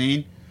out the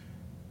scene.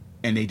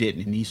 And they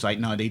didn't. And he's like,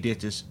 no, they did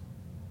this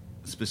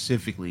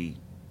specifically.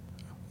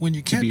 When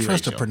you can't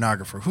trust racial. a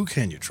pornographer, who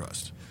can you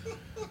trust?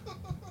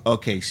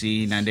 Okay,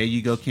 see, now there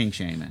you go, king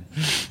shaming,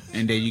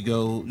 and there you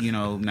go,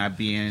 not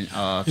being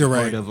You're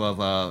right. supportive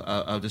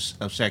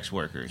of sex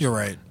workers. You're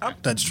right.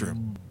 That's true.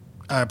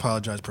 I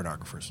apologize,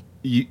 pornographers.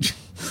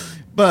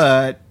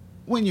 But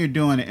when you're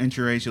doing an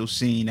interracial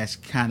scene, that's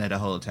kind of the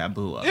whole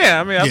taboo of it.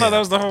 Yeah, I thought that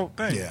was the whole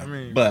thing.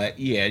 Yeah. But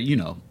yeah,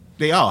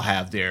 they all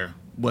have their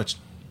what's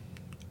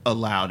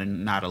allowed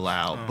and not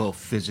allowed, both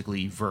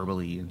physically,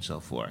 verbally, and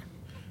so forth.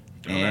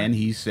 Okay. And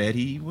he said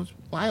he was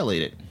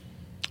violated.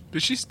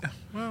 Did she?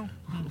 Well,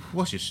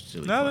 What's your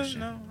silly no.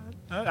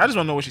 I just want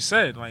to know what she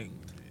said. Like,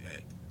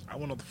 I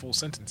want to know the full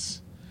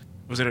sentence.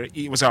 Was it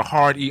a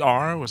hard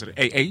ER? Was it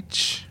an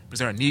AH? Was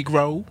there a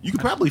Negro? You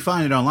could probably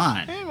find it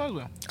online. Yeah, might as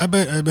well. I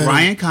bet.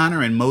 Ryan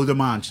Connor and Mo the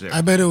Monster.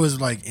 I bet it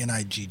was like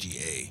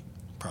NIGGA,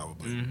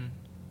 probably. Mm-hmm.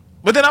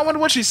 But then I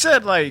wonder what she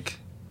said. Like,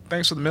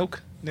 thanks for the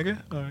milk, nigga.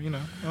 Or, I don't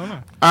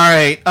know. All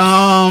right.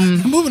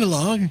 Moving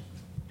along.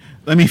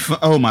 Let me.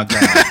 Oh my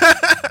god.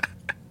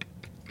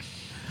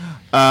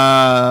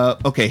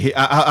 Okay.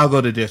 I'll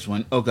go to this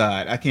one. Oh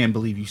god, I can't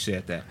believe you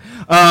said that.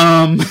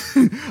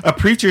 A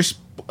preacher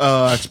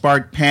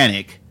sparked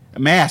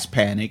mass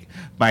panic,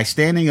 by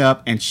standing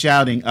up and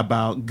shouting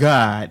about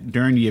God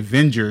during the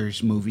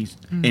Avengers movie's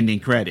ending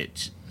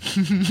credits.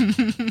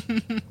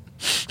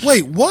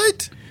 Wait,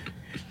 what?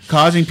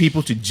 Causing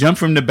people to jump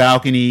from the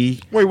balcony.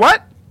 Wait,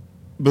 what?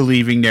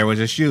 Believing there was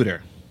a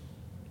shooter.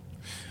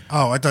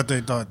 Oh, I thought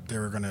they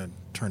were going to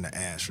turn to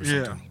ash or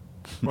something.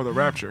 Or the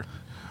rapture.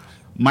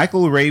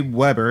 Michael Ray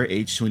Weber,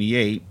 age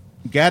 28,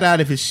 got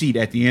out of his seat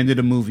at the end of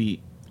the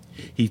movie.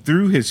 He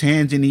threw his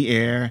hands in the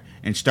air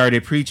and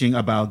started preaching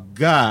about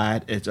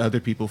God as other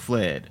people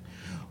fled.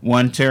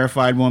 One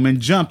terrified woman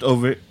jumped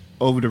over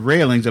the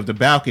railings of the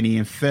balcony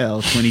and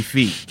fell 20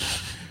 feet.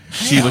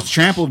 She was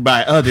trampled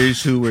by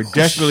others who were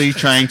desperately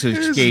trying to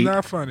escape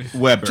not funny.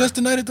 Weber. Just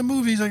a night at the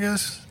movies, I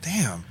guess.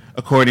 Damn.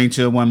 According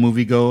to one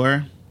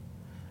moviegoer,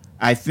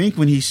 I think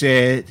when he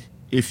said,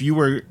 "If you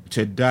were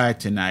to die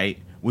tonight,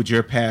 would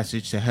your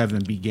passage to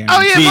heaven be guaranteed?"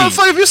 Oh yeah,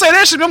 motherfucker! If you say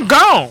that shit, I'm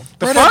gone.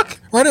 The fuck?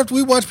 Right after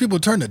we watch people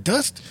turn to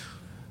dust?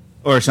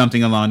 Or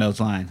something along those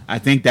lines. I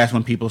think that's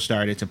when people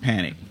started to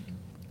panic.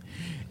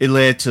 It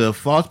led to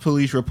false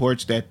police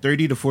reports that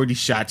 30 to 40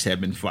 shots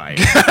had been fired.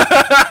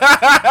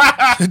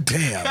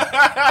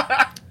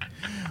 Damn.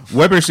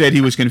 Weber said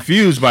he was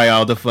confused by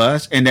all the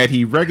fuss and that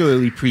he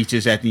regularly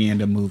preaches at the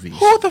end of movies.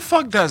 Who the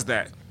fuck does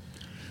that?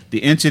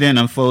 The incident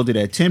unfolded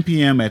at 10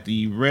 p.m. at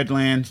the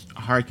Redlands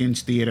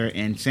Harkins Theater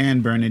in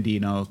San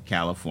Bernardino,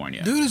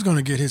 California. Dude is going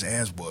to get his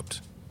ass whooped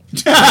if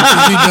he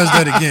does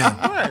that again.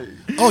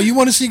 Right. Oh, you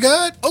want to see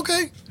God?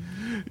 Okay.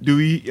 Do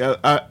we?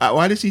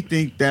 Why does he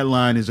think that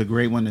line is a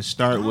great one to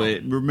start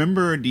with?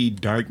 Remember the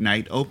Dark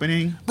Knight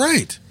opening?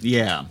 Right.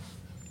 Yeah.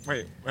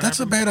 Wait. That's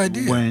a bad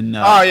idea. When?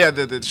 Oh yeah,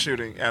 the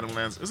shooting Adam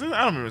Lanza. I don't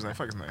remember his name.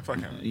 Fuck his name. Fuck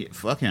him. Yeah,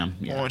 fuck him.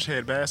 Yeah. Orange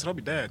head bastard. I'll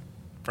be dead.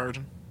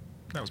 Virgin.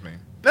 That was me.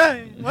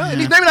 Hey, well,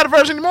 he's maybe not a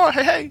virgin anymore.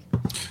 Hey.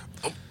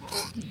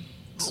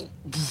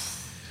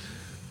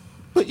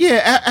 But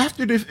yeah,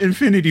 after the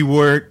Infinity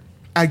War,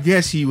 I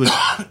guess he was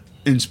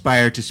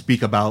inspired to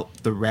speak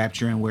about the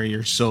rapture and where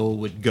your soul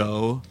would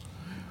go.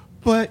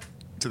 But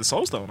To the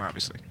Soul Stone,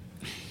 obviously.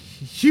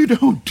 you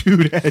don't do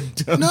that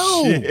dumb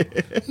No,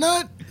 shit.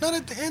 not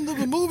at the end of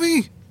a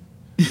movie,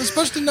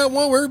 especially not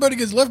one where everybody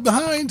gets left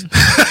behind.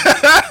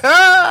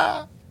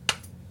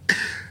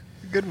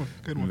 Good one.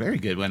 Very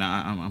good one.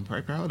 I'm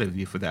very proud of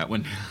you for that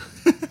one.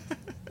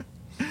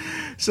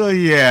 So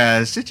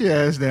yeah, sit your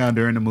ass down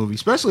during the movie,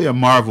 especially a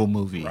Marvel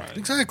movie. Right.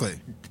 Exactly.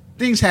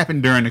 Things happen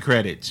during the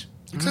credits.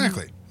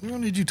 Exactly. We don't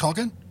need you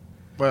talking.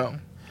 Well,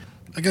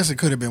 I guess it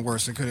could have been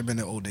worse. It could have been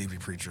the old Davy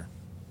preacher.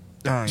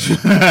 oh,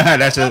 yeah.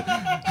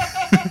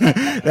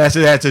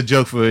 that's a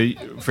joke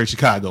for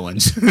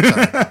Chicagoans.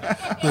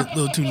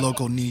 Little too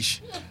local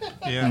niche.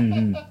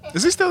 Yeah.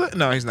 Is he still there?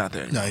 No, he's not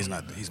there. No, he's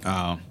not. He's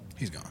gone. Oh,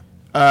 He's gone.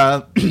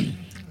 I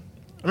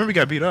remember he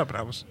got beat up, and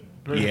I was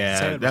very yeah,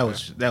 sad that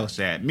about was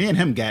sad. Me and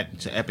him got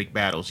into epic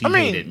battles. He I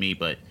mean- hated me,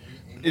 but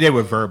they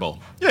were verbal.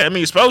 Yeah, I mean,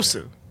 you're supposed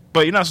to,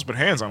 but you're not supposed to put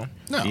hands on him.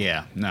 No.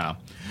 Yeah, no.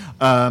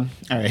 All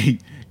right.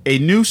 A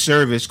new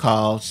service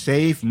called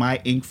Save My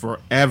Ink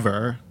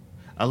Forever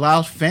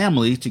allows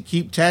families to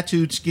keep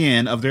tattooed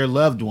skin of their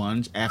loved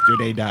ones after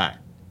they die.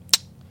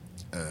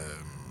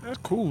 That's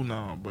cool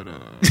now, but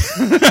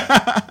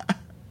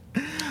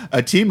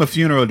A team of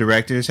funeral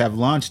directors have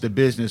launched a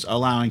business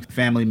allowing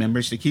family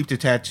members to keep the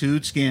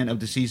tattooed skin of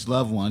deceased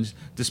loved ones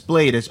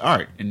displayed as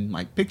art in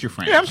like picture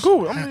frames. yeah, I'm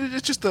cool. I mean,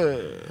 it's just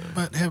a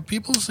But have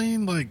people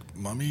seen like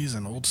mummies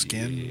and old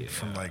skin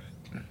from like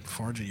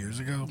 400 years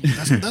ago?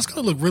 That's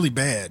gonna look really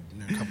bad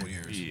in a couple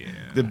years.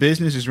 The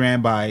business is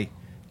ran by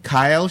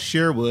Kyle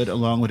Sherwood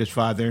along with his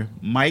father,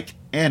 Mike,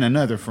 and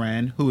another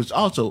friend who is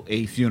also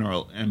a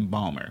funeral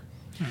embalmer.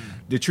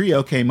 The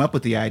trio came up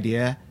with the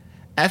idea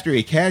after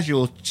a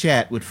casual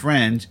chat with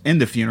friends in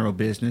the funeral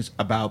business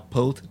about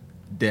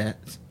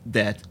post-death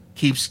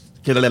keeps...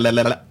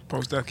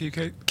 post-death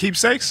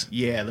keepsakes.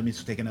 Yeah, let me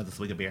take another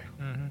swig of beer.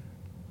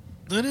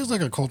 That is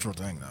like a cultural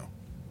thing, though.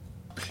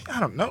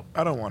 I don't know.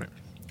 I don't want it.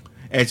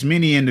 As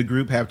many in the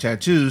group have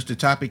tattoos, the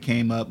topic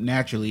came up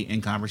naturally in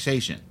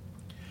conversation.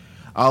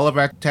 All of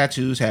our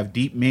tattoos have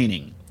deep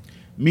meaning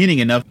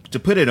enough to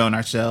put it on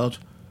ourselves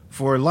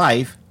for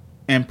life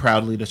and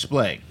proudly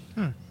display.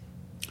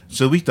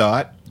 So we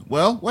thought,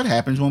 well, what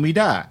happens when we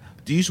die?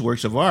 These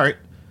works of art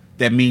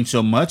that mean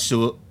so much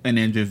to an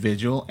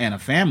individual and a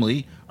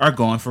family are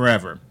gone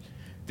forever.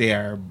 They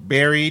are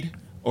buried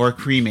or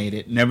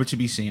cremated, never to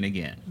be seen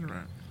again.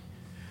 Right.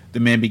 The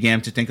men began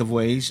to think of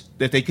ways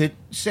that they could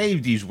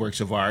save these works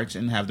of art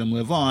and have them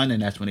live on,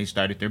 and that's when they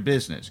started their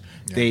business.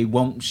 Yeah. They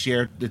won't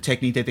share the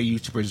technique that they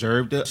use to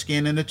preserve the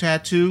skin and the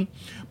tattoo,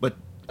 but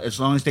as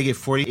long as they get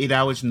 48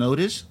 hours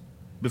notice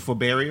before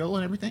burial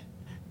and everything,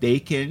 they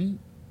can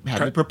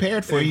have it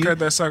prepared for you. Cut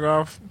that sucker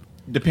off.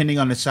 Depending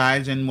on the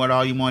size and what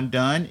all you want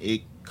done,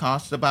 it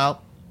costs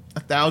about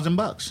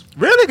 $1,000.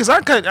 Really?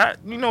 Because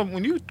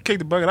when you kick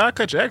the bucket, I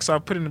cut your X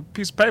off, put it in a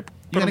piece of paper,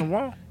 put it on the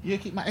wall. You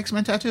keep my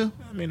X-Men tattoo?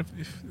 I mean,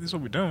 if this is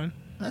what we're doing.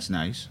 That's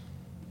nice.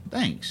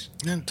 Thanks.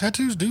 And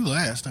tattoos do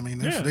last. I mean,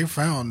 they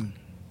found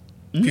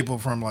people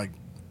from like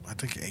I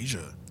think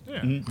Asia.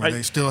 Yeah. Where Like,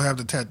 they still have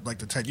the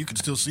tat. You can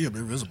still see them.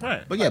 They're visible.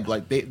 right. But yeah,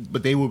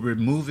 they will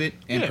remove it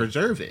and Yeah.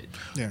 preserve it.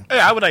 Yeah.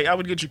 Yeah, I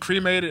would get you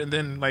cremated and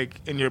then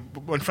like in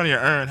front of your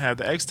urn have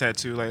the X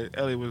tattoo. Like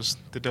Ellie was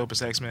the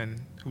dopest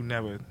X-Men who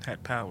never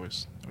had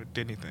powers or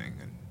did anything.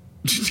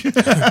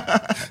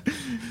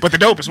 But the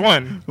dopest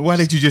one. Why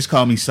did you just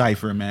call me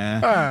Cypher,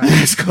 man? Ah.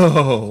 Let's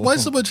go. Why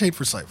so much hate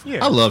for Cypher?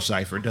 Yeah. I love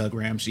Cypher. Doug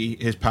Ramsey.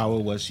 His power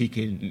was he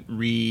can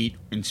read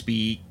and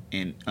speak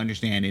and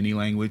understand any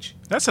language.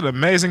 That's an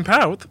amazing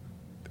power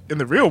in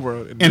the real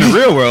world. In the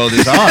real world,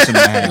 it's awesome to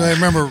have. I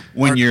remember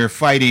when you're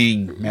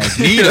fighting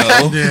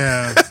Magneto.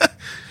 Yeah.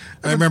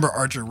 I remember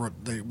Archer.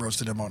 They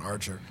roasted him on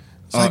Archer.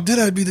 It's like, did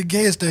I be the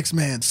gayest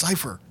X-Man?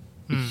 Cypher.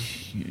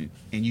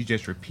 And you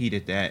just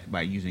repeated that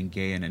by using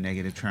gay in a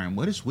negative term.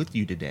 What is with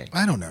you today?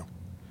 I don't know.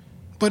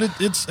 But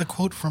it's a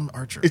quote from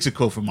Archer. It's a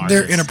quote from Marvel.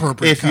 They're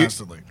inappropriate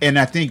constantly. And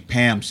I think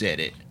Pam said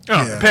it.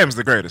 Oh, Yeah. Pam's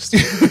the greatest.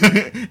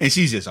 And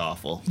she's just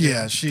awful.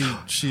 Yeah, she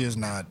is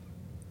not.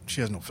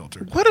 She has no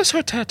filter. What does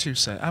her tattoo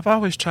say? I've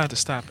always tried to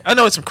stop it. I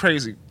know it's some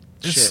crazy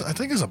shit. I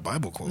think it's a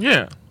Bible quote.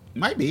 Yeah.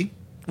 Might be.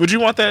 Would you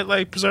want that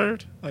like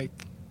preserved? Like,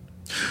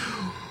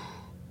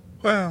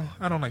 well,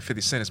 I don't like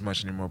 50 Cent as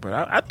much anymore, but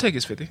I'd take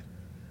his 50.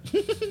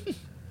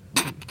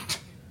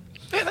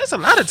 Man, that's a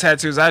lot of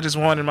tattoos I just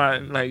want in my,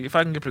 like, if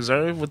I can get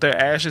preserved with their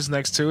ashes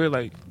next to it,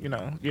 like, you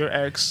know, your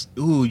ex.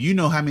 Ooh, you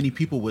know how many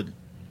people would...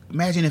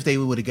 Imagine if they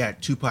would have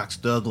got Tupac's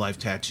Thug Life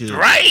tattoo.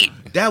 Right!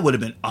 That would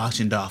have been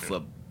auctioned off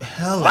for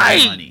hell of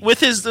Right! money. With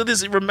his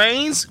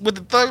remains, with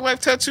the Thug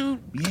Life tattoo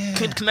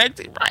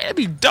connected, right? That'd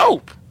be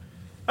dope.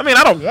 I mean,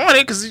 I don't want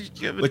it, because...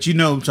 But you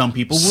know some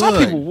people would. Some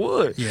people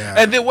would. Yeah.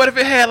 And then what if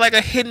it had, like,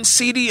 a hidden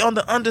CD on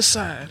the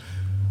underside?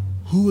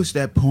 Who was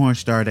that porn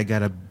star that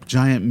got a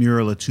giant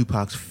mural of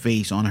Tupac's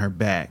face on her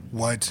back.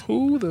 What?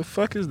 Who the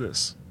fuck is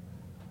this?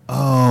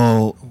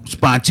 Oh,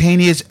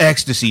 Spontaneous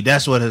Ecstasy.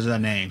 That's what is her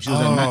name. She was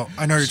I know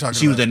who you're talking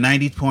She was about. a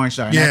 90s porn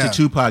star. And Yeah. after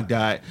Tupac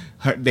died,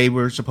 they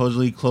were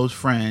supposedly close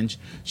friends.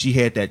 She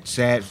had that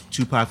sad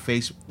Tupac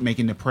face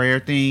making the prayer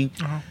thing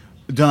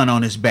done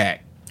on his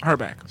back. Her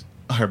back.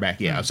 Her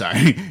back, yeah, I'm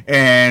sorry.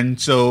 And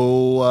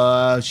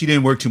so she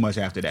didn't work too much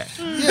after that.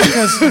 Yeah,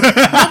 because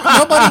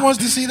nobody wants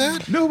to see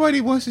that. Nobody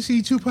wants to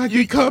see Tupac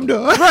get cummed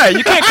on. Right,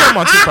 you can't come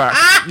on Tupac.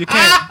 You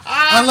can't.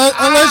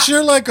 Unless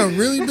you're like a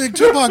really big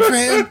Tupac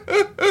fan.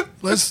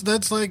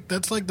 That's like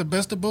the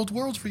best of both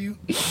worlds for you.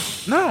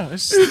 No,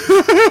 it's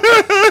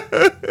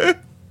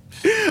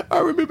I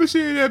remember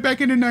seeing that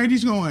back in the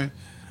 90s going,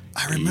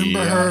 I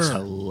remember That's her.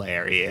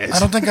 hilarious. I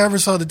don't think I ever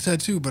saw the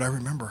tattoo, but I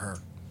remember her.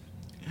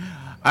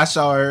 I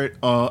saw her.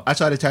 I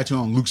saw the tattoo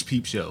on Luke's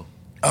Peep Show.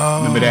 Oh,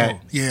 Remember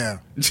that? Yeah.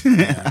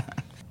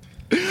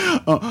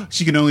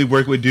 She can only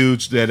work with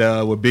dudes that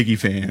were Biggie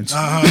fans.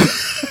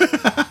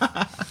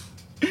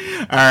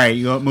 All right,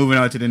 moving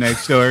on to the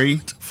next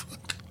story.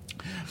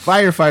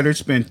 Firefighters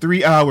spent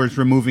 3 hours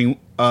removing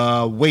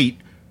weight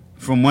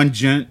from one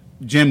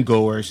gym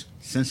goer's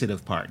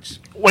sensitive parts.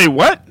 wait.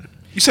 What?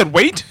 You said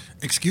weight?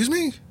 Excuse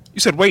me? You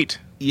said weight,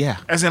 Yeah.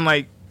 as in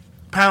like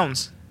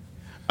pounds.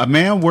 A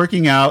man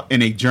working out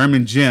in a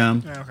German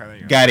gym Yeah, okay, there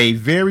you go. got a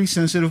very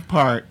sensitive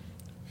part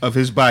of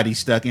his body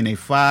stuck in a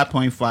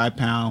 5.5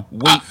 pound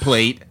weight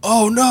plate.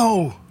 Oh,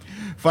 no.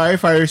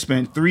 Firefighters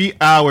spent 3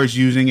 hours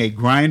using a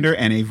grinder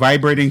and a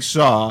vibrating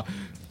saw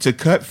to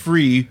cut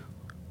free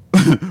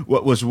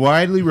what was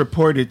widely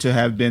reported to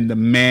have been the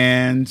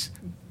man's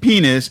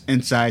penis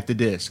inside the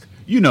disc.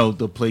 You know,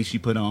 the place you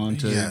put on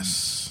to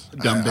Yes.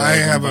 dumbbells I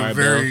have and a barbells.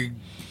 very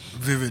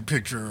vivid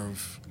picture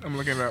of... I'm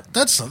looking it up.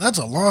 That's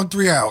a long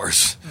 3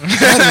 hours.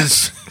 That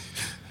is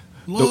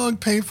long,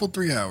 painful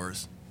 3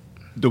 hours.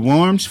 The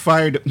Worms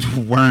Fire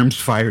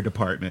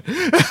Department.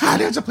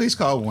 There's a place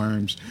called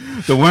Worms.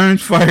 The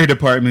Worms Fire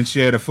Department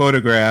shared a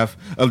photograph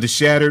of the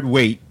shattered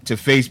weight to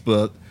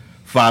Facebook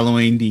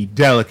following the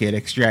delicate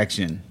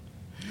extraction.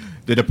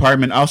 The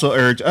department also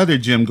urged other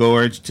gym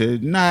goers to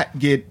not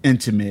get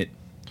intimate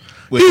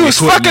with He the was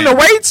equipment. fucking the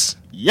weights?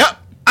 Yep.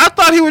 I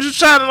thought he was just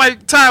trying to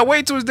like tie a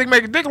weight to his dick,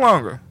 make his dick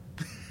longer.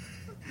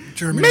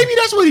 Germany. Maybe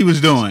that's what he was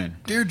doing.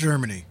 Dear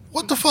Germany.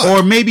 What the fuck?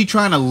 Or maybe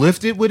trying to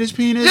lift it with his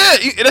penis.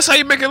 Yeah, that's how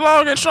you make it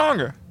longer and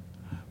stronger.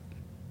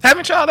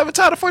 Haven't y'all ever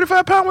tied a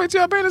 45-pound weight to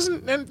your penis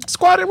and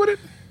squatted with it?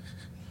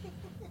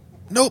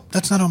 Nope,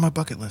 that's not on my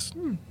bucket list.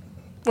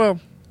 Well,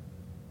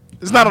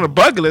 it's not on the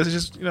bucket list.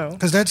 It's just,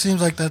 Because that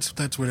seems like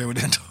that's where they would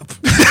end up.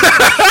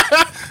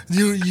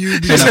 you be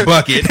In a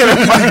bucket.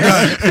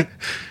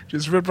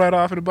 just rip right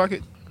off in the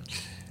bucket.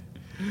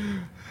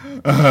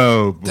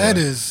 Oh, boy. that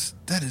is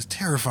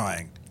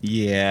terrifying.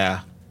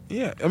 Yeah.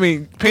 Yeah, I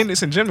mean,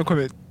 penis and gym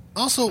equipment.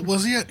 Also,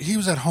 he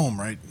was at home,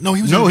 right? No,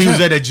 he was No, at a he was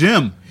gym. at a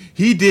gym.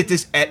 He did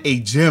this at a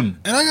gym.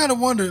 And I gotta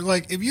wonder,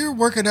 like, if you're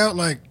working out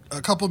like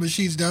a couple of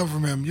machines down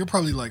from him, you're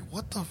probably like,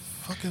 what the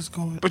fuck is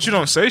going on? But you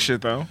don't say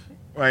shit though.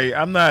 Like,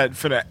 I'm not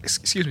for that.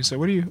 Excuse me, sir.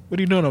 What are you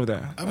doing over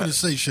there? I'm gonna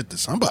say shit to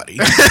somebody.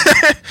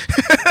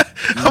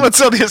 I'm gonna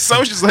tell the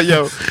associates like,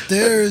 yo,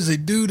 There is a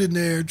dude in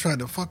there trying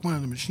to fuck one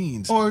of the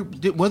machines. Or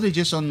was it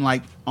just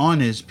on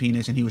his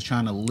penis and he was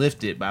trying to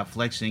lift it by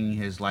flexing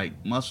his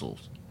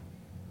muscles,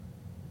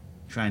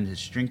 trying to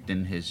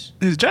strengthen his.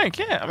 his jank.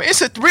 Yeah, I mean,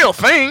 it's a real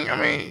thing. I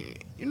mean,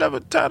 you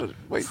never tied a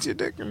weight to your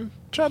dick and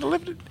tried to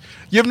lift it.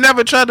 You've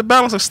never tried to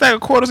balance a stack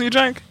of quarters in your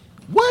jank.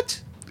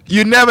 What?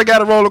 You never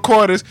got a roll of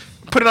quarters,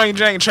 put it on your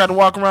jank, and try to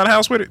walk around the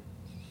house with it.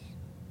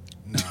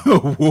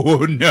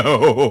 Oh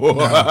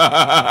no!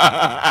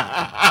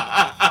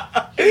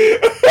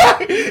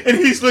 And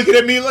he's looking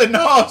at me like,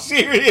 "No,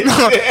 serious."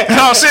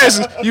 No,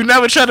 seriously, you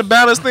never tried to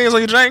balance things on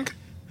your jank.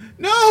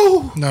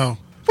 No. No.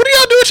 What do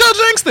y'all do with y'all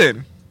janks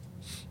then?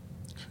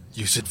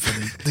 Use it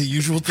for the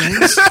usual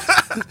things.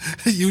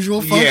 The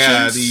usual functions.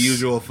 Yeah, the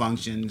usual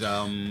functions.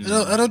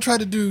 I don't try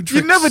to do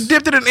tricks. You never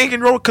dipped it in ink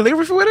and wrote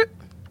calligraphy with it?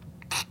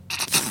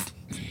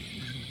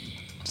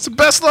 It's the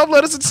best love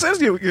letters it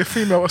sends you, your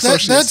female that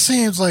associates.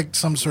 seems like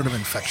some sort of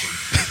infection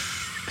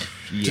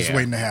just Yeah.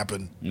 waiting to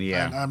happen.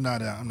 Yeah. And I'm not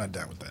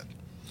down with that.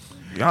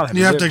 Y'all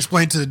You have to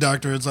explain to the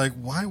doctor. It's like,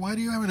 why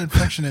do you have an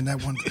infection in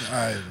that one?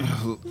 I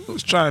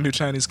was trying to do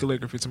Chinese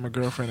calligraphy to my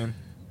girlfriend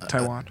in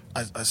Taiwan.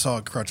 I saw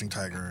a crouching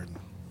tiger in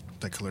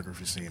that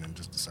calligraphy scene and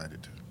just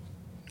decided to.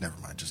 Never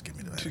mind. Just give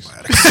me the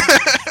antibiotics.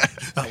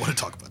 I don't want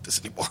to talk about this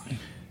anymore.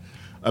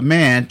 A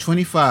man,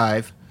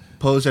 25,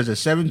 posed as a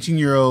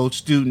 17-year-old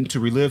student to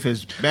relive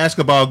his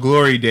basketball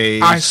glory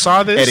days. I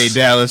saw this. at a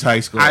Dallas high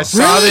school. I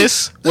saw Really?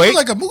 this. This Wait, is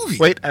like a movie.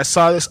 Wait, I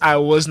saw this. I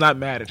was not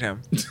mad at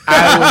him.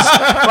 I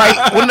was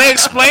like, when they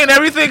explained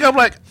everything, I'm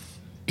like,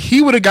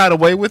 he would have got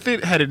away with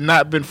it had it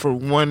not been for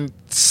one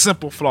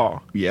simple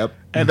flaw. Yep.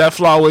 And that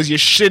flaw was you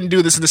shouldn't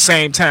do this in the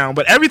same town.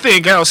 But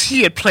everything else,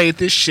 he had played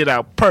this shit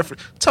out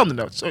perfect. Tell him the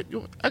notes. I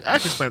can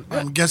explain.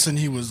 I'm guessing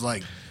he was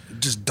like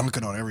just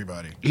dunking on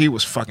everybody. He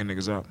was fucking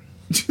niggas up.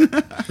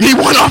 He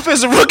won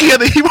offensive rookie of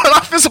the. He won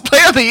offensive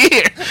player of the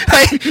year.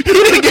 Like, he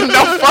didn't give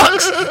no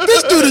fucks.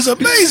 This dude is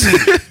amazing.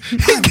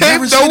 He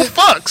gave no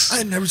fucks. I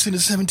had never seen a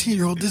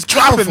 17-year-old this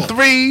Dropping powerful.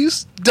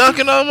 threes,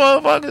 dunking on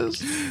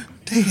motherfuckers.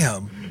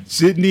 Damn,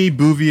 Sidney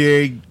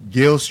Bouvier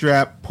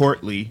Gilstrap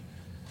Portley,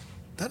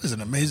 that is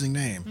an amazing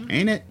name.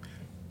 ain't it?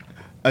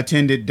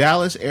 Attended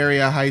Dallas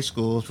area high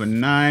schools for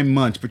 9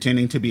 months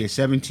pretending to be a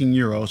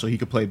 17-year-old so he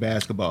could play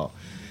basketball.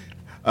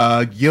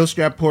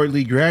 Gilstrap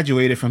Portley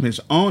graduated from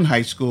his own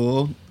high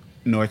school,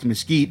 North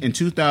Mesquite, in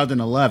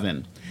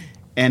 2011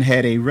 and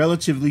had a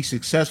relatively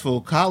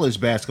successful college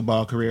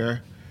basketball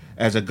career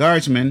as a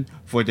guardsman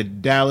for the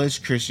Dallas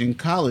Christian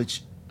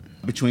College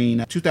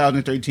between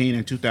 2013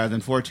 and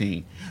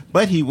 2014.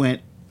 But he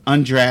went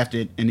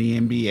undrafted in the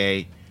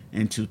NBA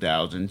in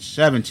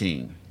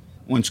 2017.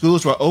 When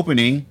schools were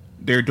opening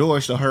their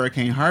doors to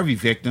Hurricane Harvey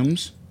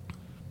victims,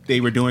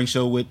 they were doing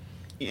so with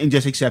and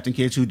just accepting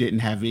kids who didn't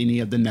have any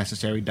of the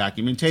necessary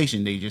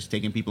documentation. They just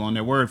taking people on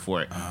their word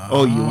for it.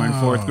 Oh, you were in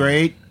 4th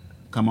grade?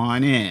 Come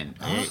on in.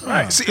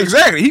 Right. See,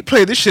 exactly. He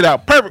played this shit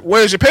out perfect.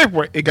 Where's your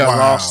paperwork? It got Wow.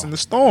 lost in the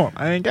storm.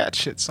 I ain't got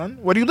shit, son.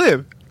 Where do you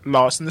live?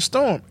 Lost in the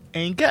storm.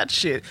 Ain't got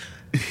shit.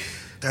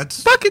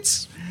 That's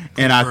Buckets.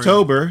 In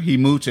October, he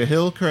moved to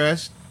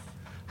Hillcrest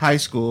High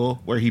School,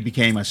 where he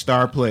became a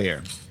star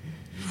player.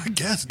 I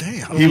guess.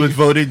 Damn. He was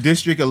voted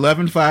District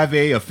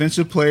 11-5A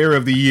Offensive Player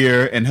of the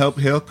Year and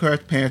helped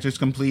Hillcrest Panthers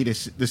complete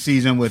the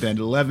season with an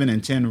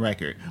 11-10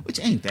 record, which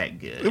ain't that It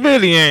good.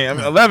 really ain't. I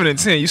mean, 11 and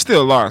 10, you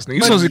still lost.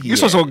 You supposed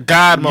to go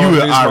God mode. You on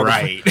were these all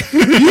motherfuckers. right.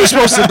 You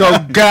supposed to go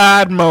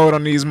God mode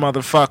on these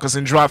motherfuckers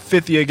and drop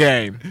 50 a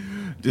game.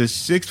 The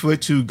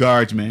 6'2"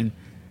 guardsman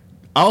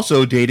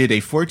also dated a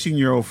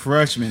 14-year-old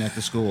freshman at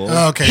the school.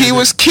 Okay. He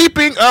was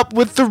keeping up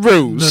with the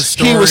ruse.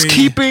 The He was story-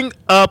 keeping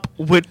up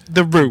with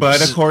the ruse.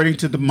 But according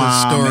to the mom,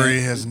 The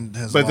story has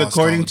but lost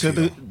according all to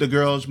appeal. the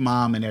girl's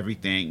mom and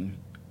everything,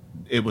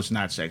 it was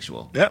not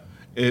sexual. Yep.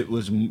 It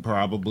was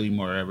probably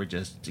moreover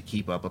just to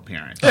keep up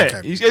appearance. Yeah,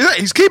 Okay.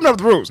 he's keeping up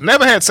with the rules.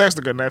 Never had sex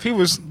to good enough. He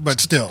was. But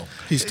still,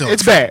 he's still.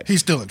 It's bad. He's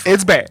still in trouble.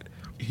 It's bad.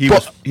 He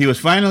was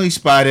finally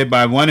spotted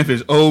by one of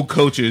his old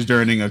coaches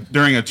during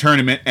a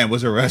tournament and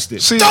was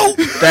arrested. See,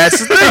 that's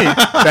the thing.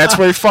 That's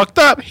where he fucked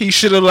up. He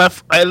should have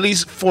left at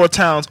least 4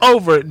 towns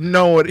over,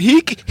 knowing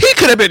he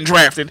could have been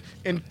drafted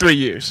in 3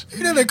 years.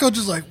 You know that coach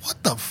is like,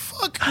 what the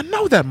fuck? I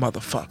know that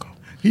motherfucker.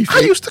 He I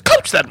used to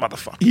coach that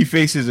motherfucker. He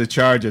faces a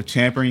charge of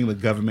tampering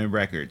with government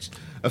records.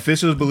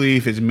 Officials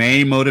believe his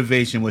main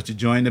motivation was to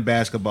join the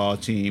basketball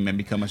team and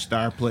become a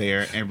star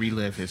player and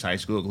relive his high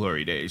school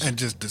glory days. And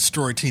just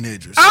destroy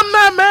teenagers. I'm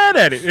not mad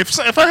at it. If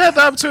I had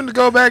the opportunity to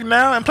go back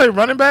now and play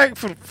running back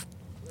for.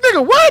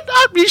 Nigga, what?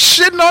 I'd be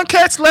shitting on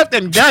cats left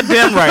and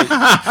goddamn right.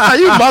 Are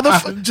you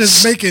motherfucker?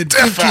 Just making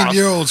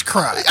 15-year-olds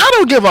cry. I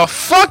don't give a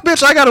fuck,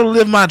 bitch. I gotta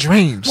live my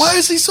dreams. Why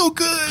is he so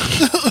good?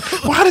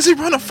 Why does he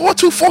run a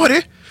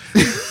 4.240?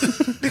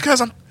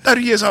 Because I'm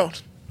 30 years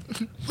old.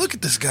 Look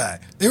at this guy.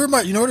 You know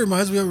what it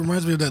reminds me of? It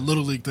reminds me of that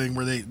Little League thing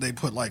where they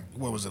put like,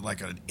 what was it,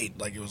 like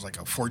it was like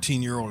a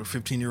 14-year-old or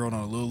 15-year-old on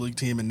a Little League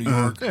team in New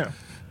York. Yeah.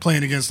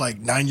 Playing against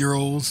like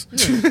 9-year-olds.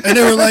 And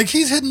they were like,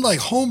 he's hitting like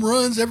home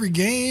runs every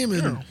game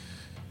and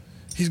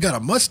he's got a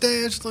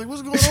mustache. It's like,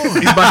 what's going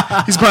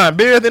on? He's buying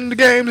beer at the end of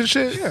the games and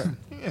shit.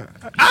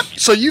 Yeah.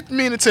 So you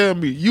mean to tell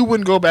me you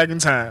wouldn't go back in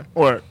time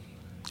or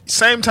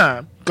same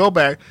time go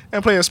back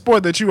and play a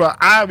sport that you are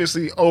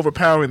obviously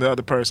overpowering the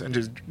other person and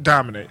just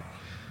dominate?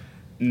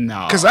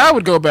 No. Because I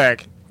would go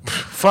back.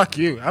 Fuck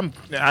you. I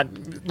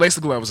lace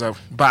the gloves up.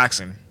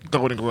 Boxing.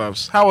 Golden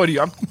gloves. How old are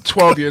you? I'm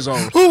 12 years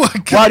old. Oh my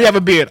God. Why do you have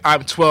a beard?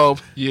 I'm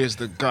 12 years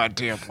the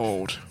goddamn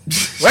old.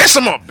 Lace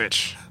them up,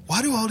 bitch.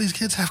 Why do all these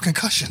kids have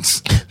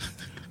concussions?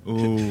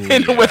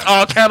 And with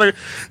all kind of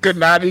good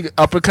naughty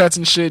uppercuts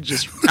and shit,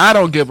 just I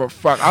don't give a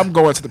fuck. I'm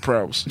going to the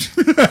pros.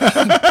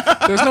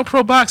 There's no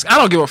pro boxing. I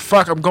don't give a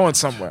fuck. I'm going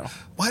somewhere.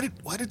 Why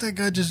did that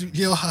guy just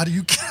yell,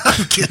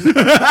 Hadouken?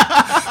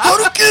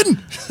 Hadouken!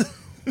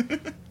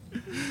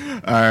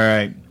 All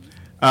right.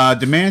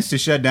 Demands to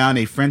shut down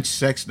a French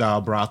sex doll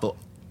brothel.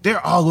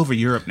 They're all over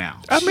Europe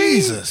now, I mean,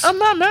 Jesus. I'm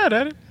not mad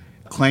at it.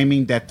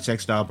 claiming that the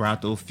sex doll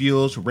brothel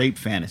fuels rape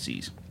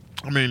fantasies.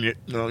 I mean,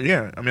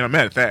 yeah. I mean, I'm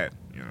mad at that.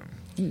 You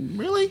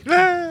know. Really?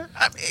 I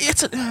mean,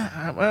 it's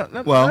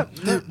a Well,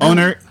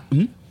 owner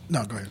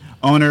No, go ahead.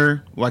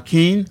 Owner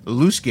Joaquin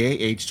Lusque,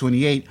 age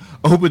 28,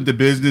 opened the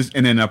business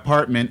in an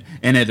apartment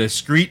and at a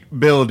street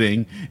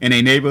building in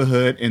a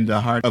neighborhood in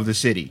the heart of the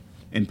city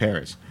in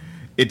Paris.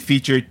 It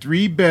featured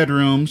 3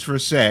 bedrooms for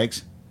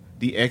sex.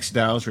 The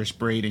ex-dolls were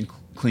sprayed and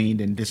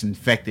cleaned and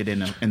disinfected in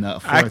the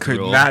fourth I could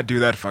room. not do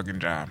that fucking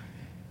job.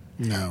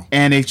 No.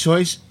 And a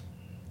choice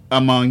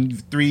among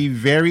 3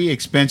 very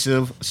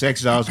expensive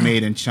sex dolls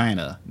made in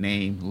China,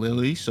 named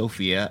Lily,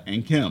 Sophia,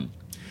 and Kim.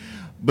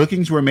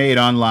 Bookings were made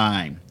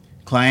online.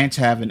 Clients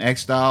have an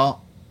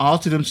ex-doll all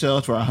to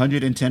themselves for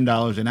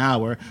 $110 an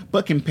hour,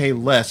 but can pay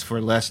less for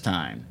less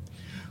time.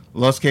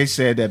 Lusque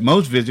said that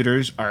most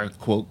visitors are,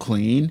 quote,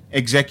 clean,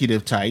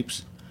 executive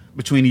types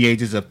between the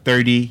ages of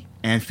 30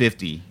 and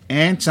 50,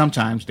 and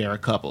sometimes there are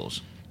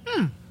couples.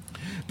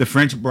 The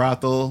French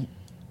brothel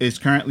is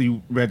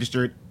currently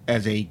registered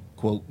as a,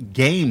 quote,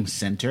 game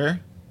center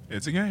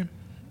It's a game.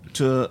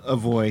 to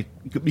avoid,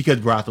 because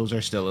brothels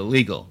are still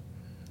illegal.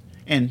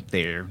 And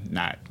they're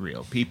not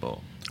real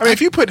people. I mean,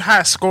 if you put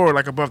high score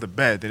like above the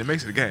bed, then it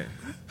makes it a game.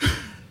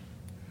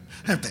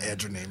 Have to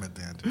add your name at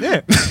the end.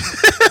 Yeah.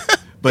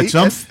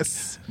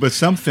 But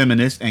some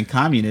feminists and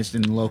communists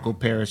in the local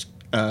Paris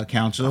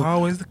council,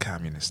 Always the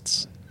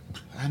communists.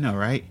 I know,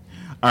 right,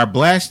 are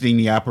blasting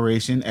the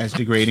operation as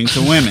degrading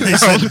to women. They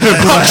said I'm trying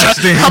to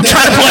blast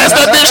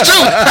that bitch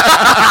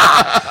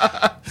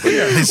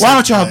too. Why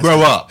don't y'all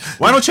grow up?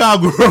 Why don't y'all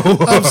grow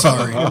up? I'm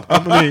sorry.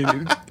 I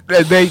mean,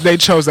 they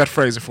chose that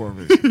phrase for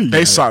me.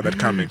 They saw that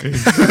coming.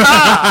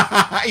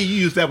 You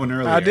used that one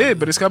earlier. I did,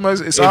 but it's It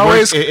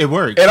always works. It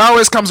works. it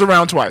always comes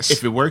around twice.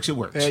 If it works, it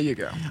works. There you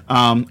go.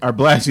 Are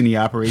blasting the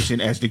operation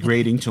as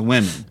degrading to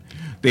women.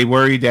 They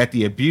worry that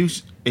the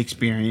abuse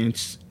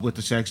experience with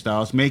the sex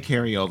dolls may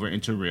carry over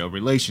into real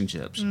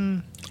relationships.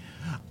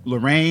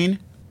 Lorraine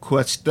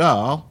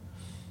Questel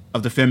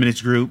of the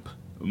feminist group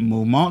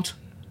Mouvement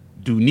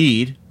du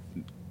Nid,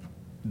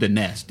 the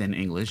nest in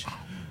English,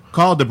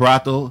 called the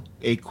brothel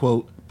a,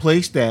 quote,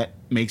 place that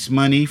makes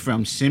money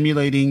from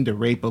simulating the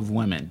rape of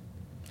women.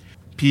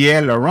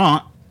 Pierre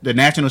Laurent, the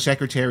national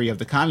secretary of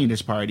the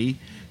Communist Party,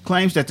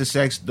 claims that the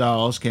sex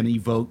dolls can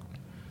evoke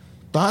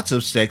thoughts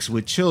of sex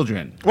with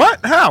children.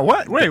 What? How?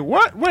 What? Wait,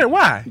 what? Wait,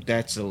 why?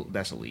 That's a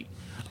leap.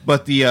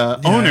 But the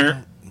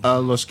owner,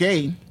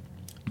 Losque,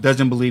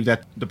 doesn't believe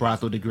that the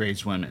brothel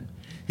degrades women.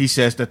 He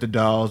says that the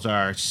dolls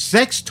are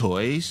sex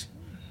toys,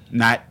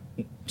 not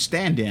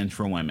stand-ins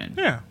for women.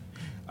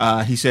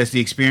 Yeah. He says the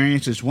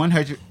experience is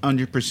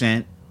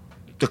 100%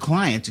 the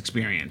client's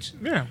experience,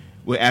 Yeah.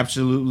 with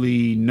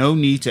absolutely no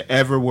need to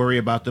ever worry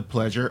about the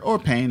pleasure or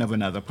pain of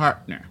another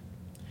partner.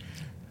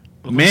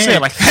 Say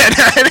it like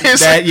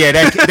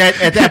that.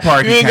 That at that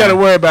part, You he ain't got to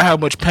kinda- worry about how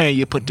much pain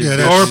you put Yeah, this.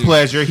 that's- or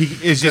pleasure. He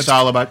is just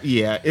all about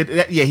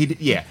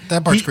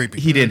That part's creepy.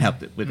 He didn't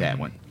help with that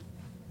one.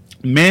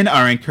 Men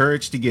are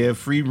encouraged to give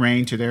free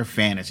rein to their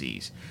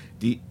fantasies.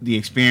 The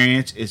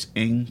experience is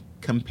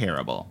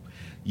incomparable.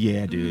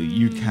 Yeah, dude,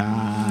 you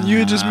can't.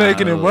 You're just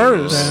making it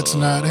worse. That's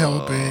not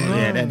helping.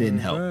 Yeah, that didn't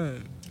help.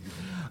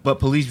 But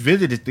police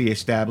visited the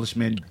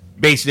establishment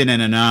based in an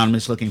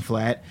anonymous-looking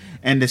flat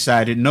and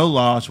decided no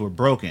laws were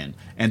broken.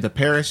 And the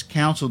Paris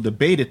Council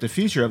debated the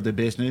future of the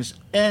business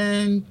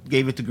and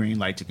gave it the green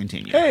light to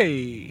continue.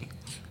 Hey,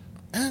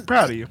 And,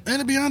 proud of you. And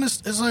to be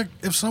honest, it's like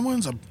if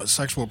someone's a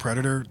sexual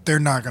predator, they're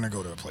not going to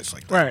go to a place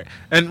like that. Right.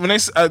 And when they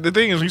the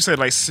thing is, you said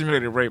like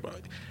simulated rape.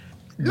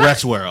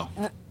 Westworld.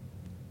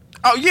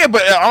 Oh yeah,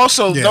 but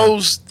also Yeah.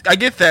 those I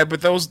get that, but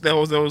those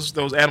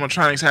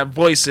animatronics have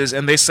voices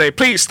and they say,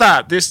 "Please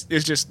stop! This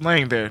is just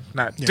laying there,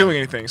 not doing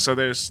anything." So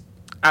there's,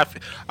 I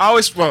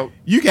always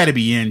You got to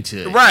be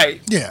into it.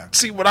 right. Yeah.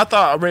 See, what I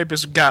thought a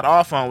rapist got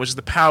off on was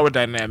the power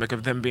dynamic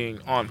of them being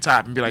on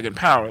top and be like in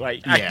power.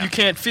 Like Yeah. you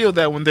can't feel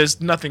that when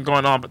there's nothing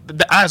going on, but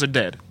the eyes are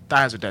dead. The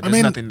eyes are dead.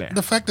 There's nothing there.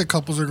 The fact that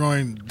couples are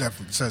going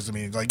definitely says to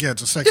me, like, yeah,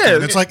 it's a sex Yeah,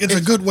 thing. It's like it's a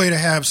it's- good way to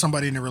have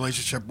somebody in a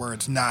relationship where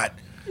it's not.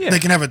 Yeah. They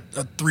can have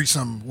a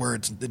threesome where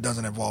it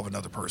doesn't involve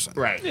another person.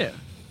 Right. Yeah.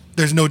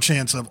 There's no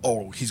chance of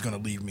he's going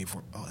to leave me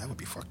for. Oh, that would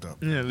be fucked up.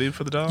 Yeah, leave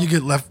for the dog. You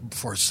get left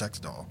for a sex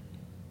doll.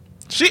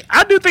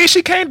 I do things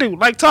she can't do,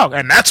 like talk,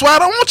 and that's why I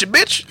don't want you,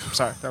 bitch.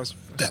 Sorry, That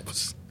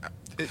was.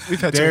 we've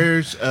had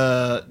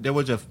some. There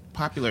was a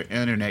popular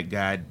internet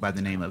guy by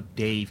the name of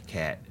Dave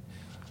Cat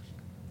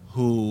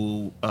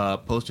who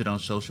posted on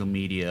social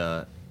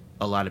media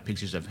a lot of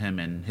pictures of him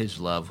and his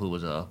love, who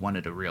was one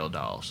of the real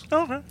dolls.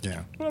 Okay.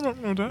 Yeah. I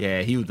don't know that.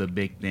 Yeah, he was a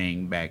big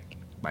thing back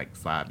like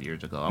 5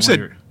 years ago. You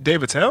said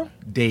David Tell?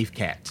 Dave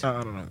Cat.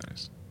 I don't know what that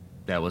is.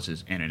 That was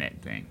his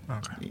internet thing.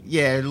 Okay.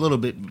 Yeah, a little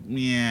bit.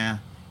 Yeah,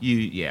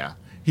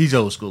 he's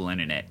old school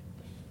internet.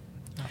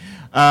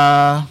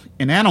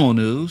 In animal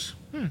news,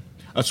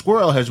 a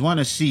squirrel has won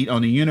a seat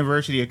on the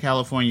University of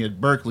California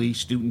Berkeley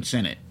Student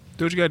Senate.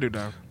 Do what you gotta do,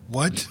 dog.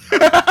 What?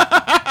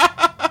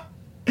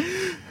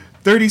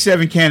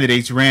 37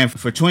 candidates ran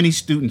for 20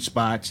 student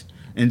spots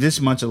in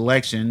this month's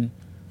election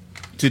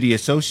to the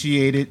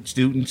Associated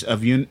Students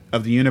of the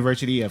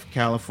University of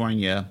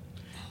California,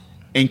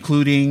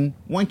 including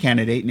one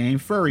candidate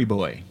named Furry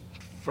Boy.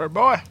 For a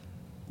boy.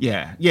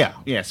 Yeah,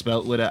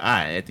 spelled with an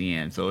I at the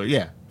end. So,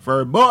 yeah,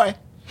 Furry Boy.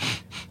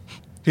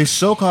 His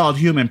so-called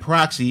human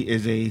proxy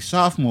is a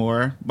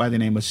sophomore by the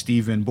name of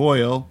Stephen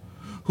Boyle,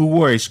 who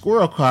wore a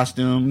squirrel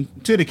costume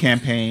to the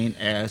campaign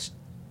as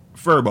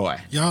Fur Boy.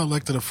 Y'all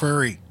elected a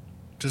furry.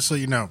 Just so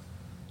you know.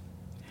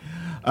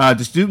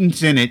 The Student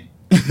Senate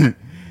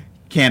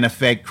can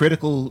affect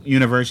critical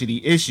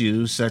university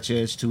issues such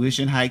as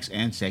tuition hikes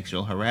and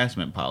sexual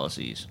harassment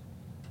policies.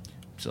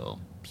 So,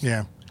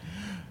 Yeah.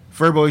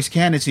 Furboy's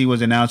candidacy was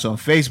announced on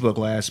Facebook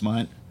last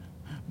month,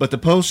 but the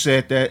post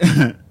said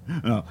that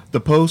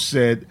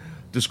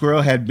the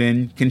squirrel had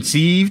been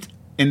conceived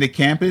in the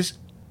campus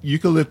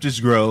Eucalyptus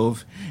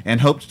Grove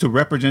and hopes to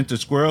represent the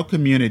squirrel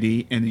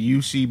community in the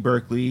UC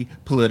Berkeley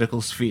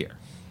political sphere.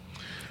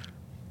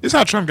 It's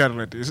how Trump got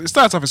elected. It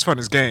starts off as fun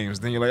as games.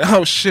 Then you're like,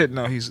 oh shit,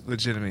 no, he's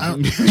legitimate.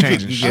 He's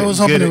changing shit. I was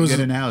hoping good, it was good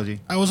analogy.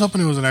 I was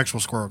hoping it was an actual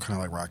squirrel, kind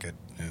of like Rocket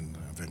in the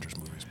Avengers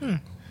movies.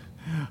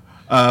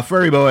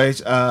 Furry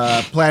Boys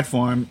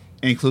platform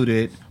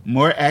included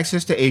more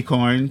access to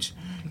acorns,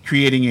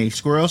 creating a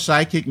squirrel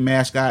sidekick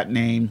mascot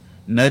named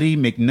Nutty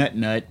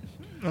McNutnut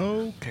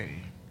Okay.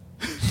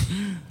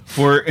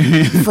 for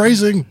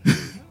Phrasing.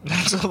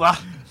 That's a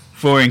lot.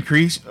 for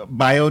increased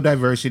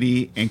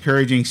biodiversity,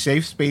 encouraging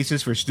safe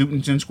spaces for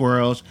students and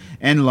squirrels,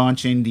 and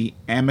launching the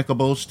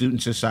Amicable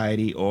Student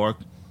Society, or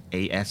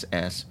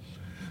ASS,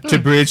 to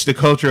bridge the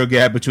cultural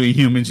gap between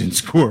humans and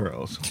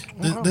squirrels.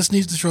 This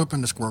needs to show up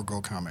in the Squirrel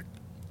Girl comic.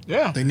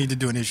 Yeah. They need to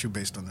do an issue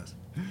based on this.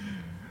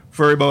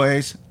 Furry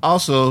Boys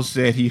also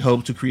said he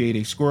hoped to create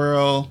a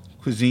squirrel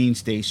cuisine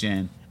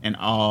station in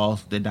all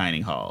the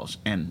dining halls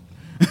and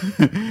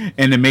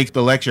and to make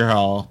the lecture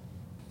hall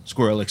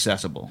squirrel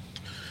accessible.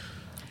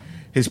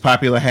 His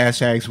popular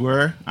hashtags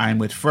were "I'm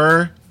with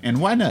fur" and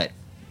 "Why not?"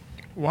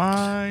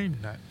 Why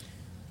not?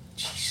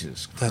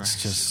 Jesus Christ.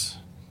 That's just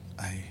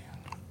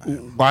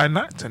Why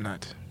not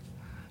tonight?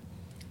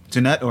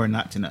 To nut or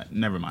not to nut?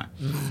 Never mind.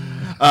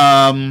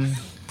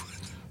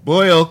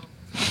 Boyle,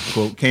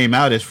 quote, came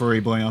out as Furry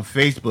Boy on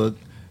Facebook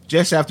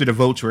just after the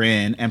votes were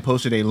in and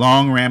posted a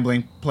long,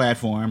 rambling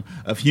platform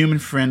of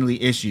human-friendly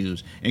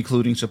issues,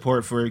 including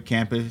support for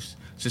campus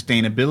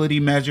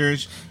sustainability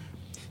measures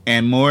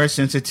and more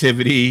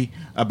sensitivity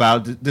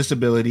about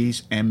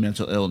disabilities and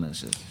mental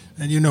illnesses.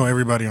 And you know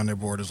everybody on their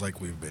board is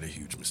like, we've made a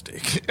huge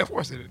mistake. Of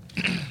course it is.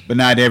 But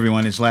not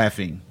everyone is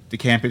laughing. The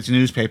campus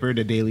newspaper,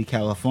 the Daily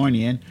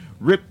Californian,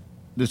 ripped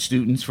the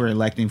students for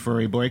electing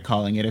Furry Boy,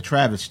 calling it a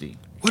travesty.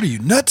 What are you,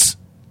 nuts?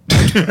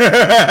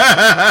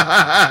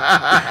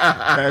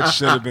 That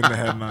should have been the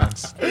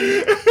headlines.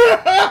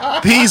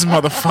 These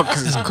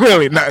motherfuckers is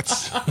clearly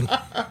nuts.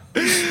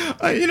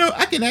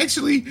 I can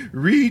actually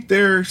read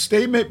their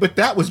statement, but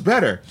that was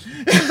better.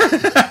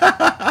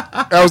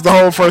 That was the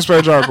whole first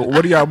page article.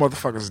 What are y'all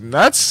motherfuckers,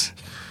 nuts?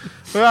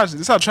 But actually,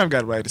 this is how Trump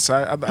got elected, so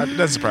that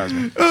doesn't surprise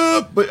me.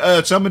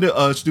 But some of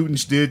the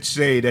students did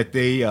say that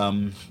they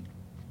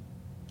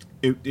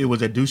it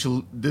was a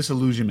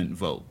disillusionment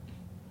vote.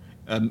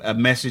 A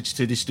message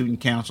to the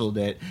student council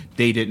that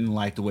they didn't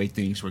like the way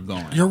things were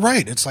going. You're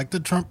right. It's like the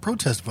Trump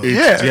protest vote. It's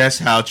Yeah. just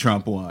how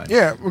Trump won.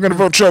 Yeah, we're going to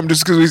vote Trump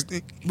just because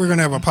We're going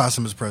to have a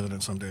possum as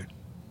president someday.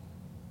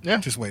 Yeah.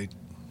 Just wait.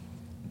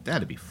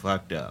 That'd be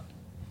fucked up.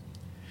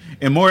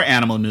 In more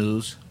animal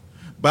news,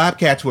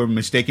 bobcats were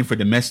mistaken for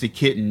domestic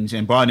kittens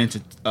and brought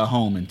into a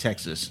home in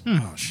Texas.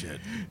 Oh,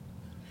 shit.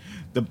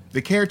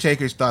 The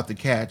caretakers thought the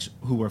cats,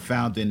 who were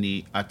found in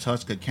the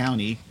Atasca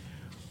County,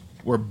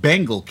 were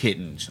Bengal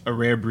kittens, a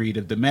rare breed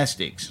of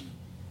domestics,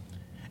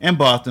 and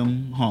brought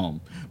them home.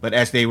 But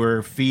as they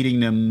were feeding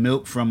them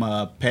milk from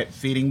pet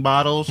feeding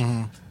bottles,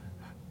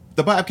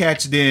 the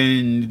bobcats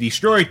then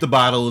destroyed the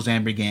bottles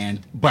and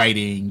began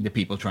biting the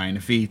people trying to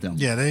feed them.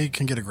 Yeah, they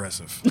can get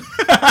aggressive.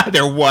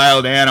 They're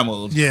wild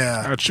animals.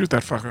 Yeah. I'd shoot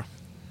that fucker.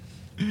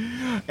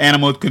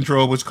 Animal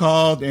control was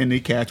called, and the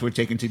cats were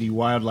taken to the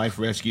Wildlife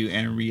Rescue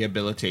and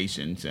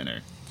Rehabilitation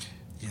Center.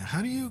 Yeah,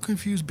 how do you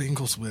confuse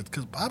Bengals with?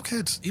 Because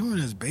bobcats, even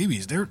as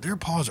babies, their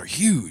paws are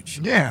huge.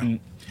 Yeah.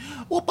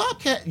 Well,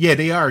 bobcat, yeah,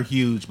 they are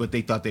huge, but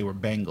they thought they were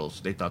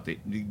Bengals. They thought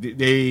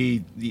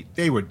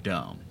they were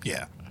dumb.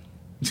 Yeah.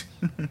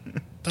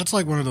 That's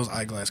like one of those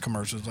eyeglass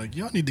commercials. Like,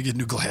 y'all need to get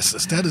new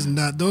glasses.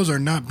 Those are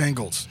not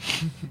Bengals.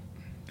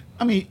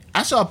 I mean,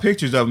 I saw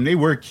pictures of them. They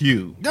were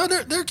cute. No,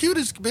 they're cute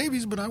as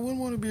babies, but I wouldn't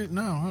want to be.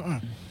 No,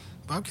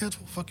 bobcats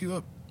will fuck you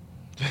up.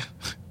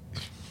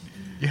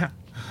 Yeah.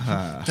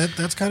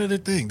 That's kind of their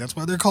thing. That's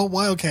why they're called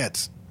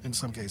wildcats in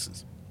some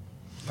cases.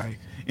 Like,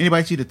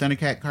 Anybody see the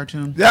Thundercat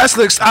cartoon? that's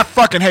I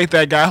fucking hate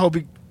that guy. I hope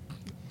he.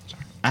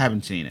 I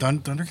haven't seen it.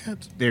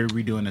 Thundercats? They're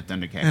redoing the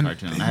Thundercat And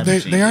cartoon. I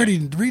haven't seen they it. already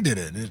redid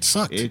it. It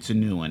sucked. It's a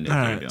new one that All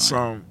they're right. doing.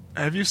 So,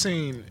 have you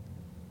seen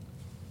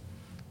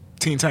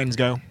Teen Titans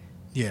Go?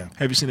 yeah.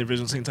 Have you seen the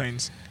original Teen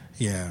Titans?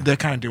 Yeah. They're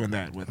kind of doing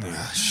that with it.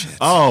 Shit.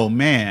 Oh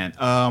man,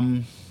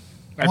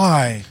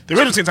 Why? The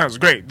original Teen Titans was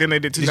great. Then they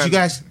did Teen did you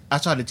Titans. guys? I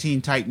saw the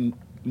Teen Titan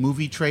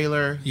movie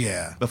trailer.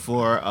 Yeah.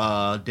 Before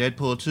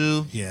Deadpool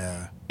 2,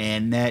 Yeah.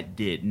 and that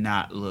did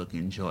not look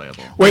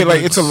enjoyable. Wait,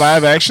 like it's a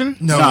live action?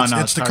 No, No, it's, no,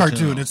 it's it's the cartoon.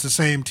 cartoon. It's the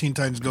same Teen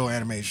Titans Go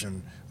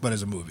animation, but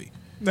as a movie.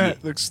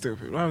 That looks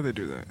stupid. Why would they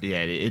do that? Yeah,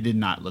 it did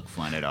not look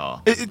fun at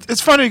all.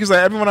 It's funny because like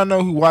everyone I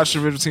know who watched the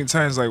original Teen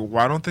Titans like,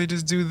 why don't they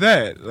just do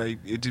that? Like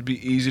it'd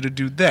be easy to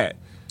do that.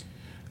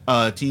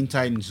 Teen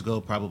Titans Go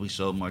probably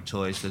sold more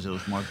toys because it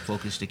was more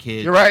focused to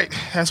kids. You're right.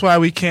 That's why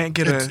we can't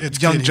get It's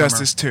Young kid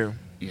Justice too.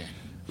 Yeah.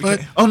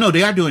 But Oh no,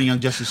 they are doing Young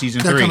Justice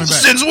season They're 3. coming back.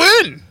 Since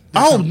when?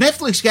 Oh,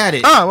 Netflix got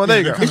it. Oh, well, there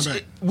you they're go.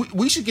 coming back.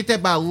 We should get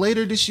that by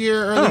later this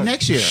year, early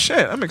next year.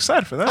 Shit, I'm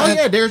excited for that. Oh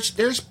yeah, there's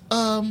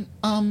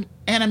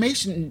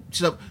animation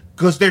stuff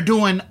because they're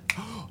doing.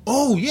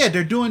 Oh yeah,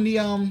 they're doing the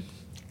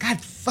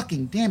God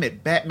fucking damn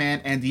it,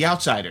 Batman and the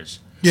Outsiders.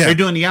 Yeah. They're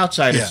doing the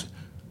Outsiders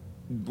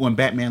Yeah. when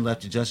Batman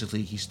left the Justice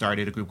League, he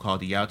started a group called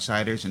the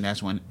Outsiders, and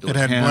that's when It was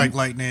had him, Black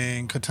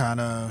Lightning,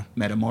 Katana,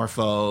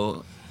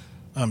 Metamorpho,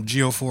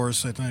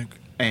 Geoforce, I think.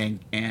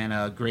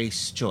 and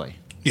Grace Choi.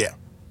 Yeah.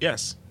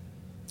 Yes.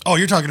 Oh,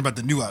 you're talking about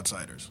the new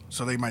Outsiders,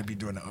 so they might be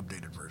doing an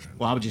updated version.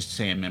 Well, I was just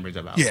saying members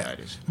of Yeah,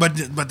 Outsiders.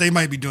 but they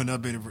might be doing the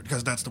updated version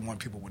because that's the one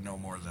people would know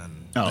more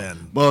than. Oh,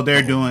 than well,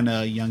 they're doing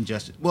Young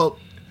Justice. Well,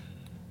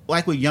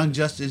 like with Young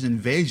Justice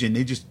Invasion,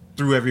 they just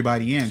threw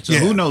everybody in. So Yeah.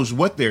 who knows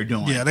what they're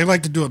doing? Yeah, they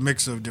like to do a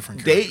mix of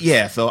different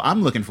characters. So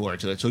I'm looking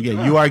forward to it. So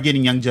yeah, you are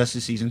getting Young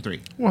Justice season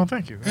 3. Well,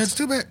 thank you. And it's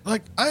too bad.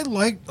 Like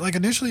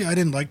initially, I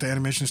didn't like the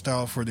animation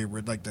style for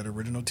that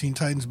original Teen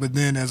Titans, but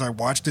then as I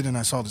watched it and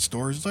I saw the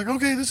stories, it's like,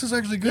 okay, this is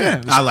actually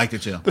good. Yeah. I liked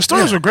it too. The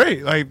stories Yeah. were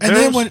great. Like, And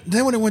there then was-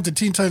 when it went to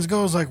Teen Titans Go,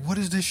 I was like, what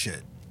is this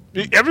shit?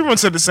 everyone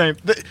said the same.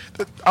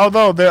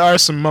 Although there are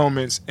some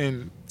moments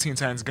in Teen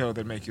Titans Go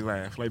that make you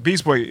laugh. Like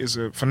Beast Boy is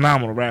a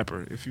phenomenal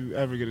rapper. If you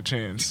ever get a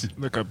chance,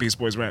 look up Beast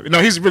Boy's rap.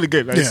 No, he's really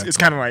good. Like, Yeah. it's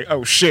kind of like,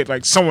 oh shit,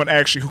 like someone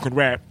actually who can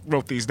rap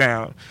wrote these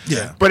down.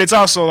 Yeah. But it's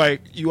also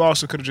like you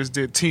also could have just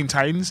did Teen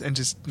Titans and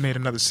just made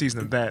another season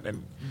of that.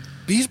 And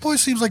Beast Boy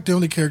seems like the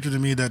only character to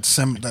me that's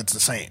the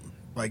same.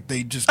 Like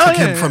they just took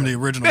him from the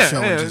original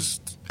show and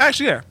just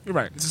actually, yeah, you're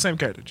right. It's the same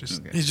character.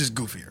 Just he's just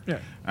goofier. yeah.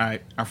 All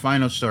right, our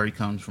final story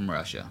comes from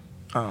Russia.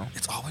 Oh,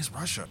 It's always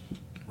Russia.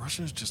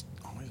 Russia's just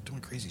always doing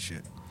crazy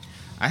shit.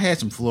 I had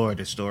some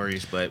Florida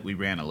stories, but we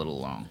ran a little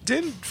long.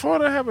 didn't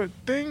Florida have a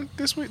thing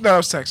this week? No, it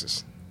was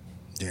Texas.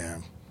 Yeah.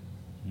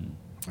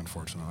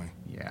 Unfortunately.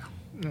 Yeah.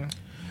 Yeah.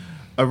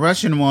 A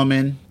Russian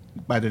woman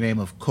by the name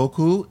of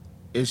Koku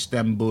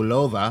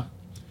Istambulova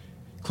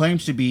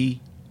claims to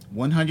be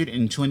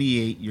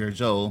 128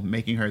 years old,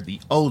 making her the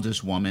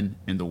oldest woman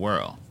in the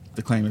world.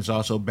 The claim is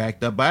also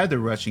backed up by the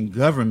Russian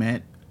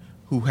government,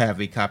 who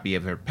have a copy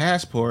of her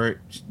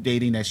passport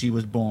stating that she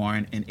was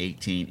born in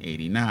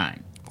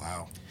 1889.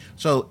 Wow.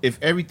 So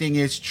if everything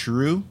is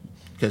true,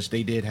 because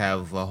they did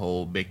have a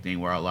whole big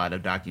thing where a lot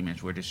of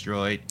documents were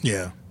destroyed.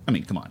 Yeah. I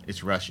mean, come on,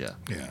 it's Russia.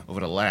 Yeah.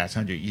 Over the last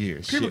 100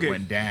 years, People shit get-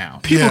 went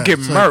down. People Yeah, get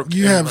it's murked. Like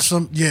you in have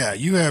Russia.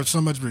 you have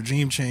so much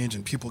regime change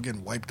and people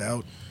getting wiped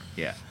out.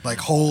 Yeah. Like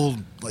whole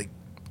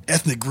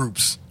ethnic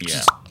groups. Yeah.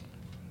 Just-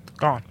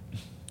 Gone.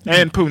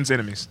 And Putin's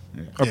enemies.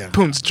 Or Yeah.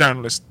 Putin's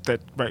journalists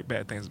that write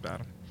bad things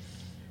about him.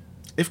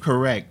 If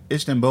correct,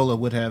 Istanbul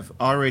would have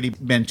already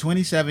been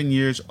 27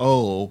 years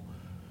old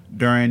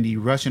during the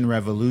Russian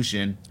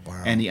Revolution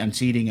Wow. and the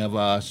unseating of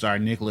Tsar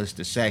Nicholas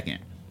II.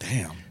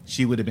 Damn.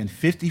 She would have been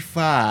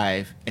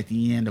 55 at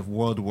the end of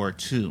World War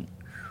II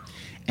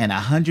and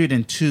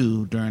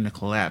 102 during the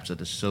collapse of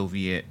the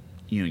Soviet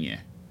Union.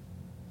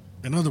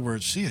 In other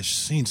words, she has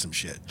seen some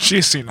shit.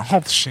 She's seen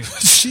all the shit.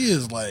 She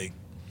is like,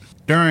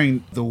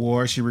 During the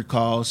war, she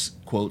recalls,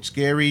 quote,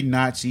 scary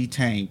Nazi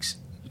tanks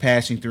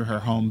passing through her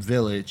home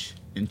village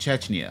in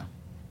Chechnya.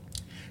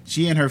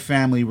 She and her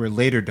family were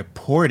later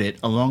deported,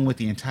 along with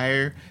the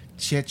entire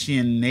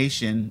Chechen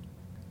nation,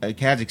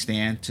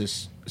 Kazakhstan, to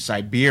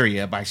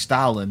Siberia by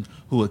Stalin,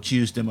 who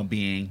accused them of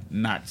being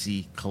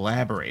Nazi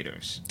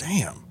collaborators.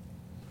 damn.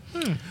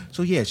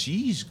 So yeah,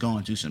 she's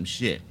going through some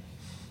shit.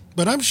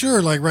 But I'm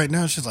sure, like right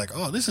now, she's like,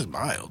 "Oh, this is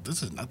mild.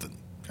 This is nothing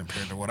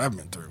compared to what I've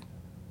been through.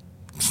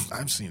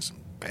 I've seen some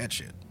bad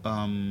shit.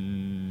 I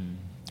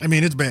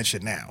mean, it's bad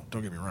shit now.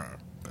 Don't get me wrong,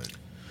 but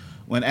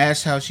When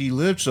asked how she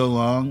lived so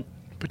long,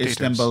 Potatoes.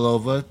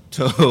 Istanbulova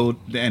told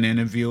an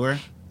interviewer,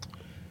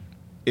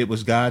 "It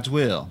was God's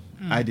will.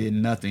 I did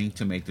nothing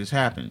to make this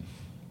happen.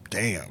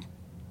 damn.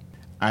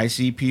 I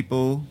see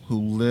people who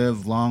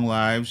live long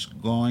lives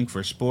going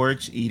for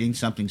sports, eating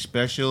something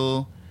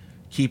special,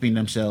 keeping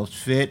themselves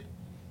fit,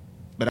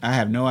 but I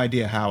have no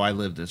idea how I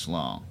lived this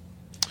long.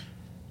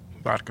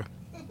 Vodka.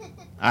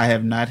 I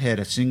have not had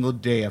a single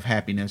day of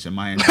happiness in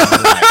my entire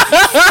life."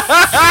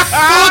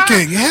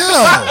 Fucking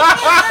hell!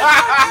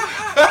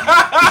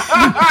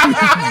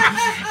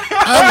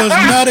 I was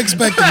not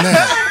expecting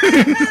that.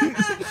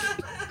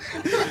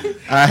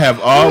 I have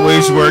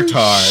always worked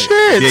hard,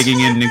 shit. digging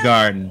in the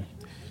garden.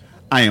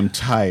 I am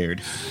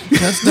tired.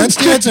 That's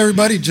the answer,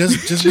 everybody.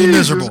 Just be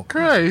miserable. Jesus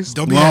Christ.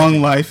 Don't be happy.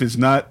 Long life is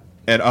not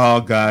at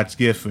all God's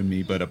gift for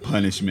me, but a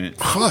punishment.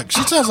 Fuck,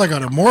 she sounds like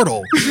an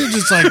immortal. She's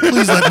just like,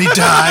 please let me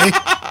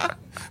die.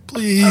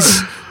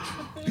 Please.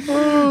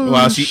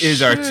 While she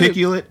is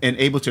articulate and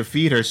able to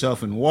feed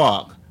herself and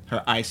walk,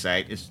 her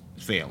eyesight is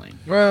failing.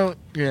 Well,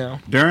 yeah.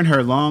 During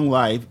her long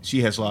life,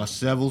 she has lost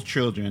several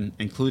children,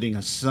 including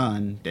a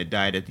son that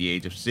died at the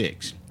age of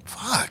 6.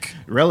 Fuck.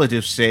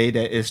 Relatives say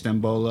that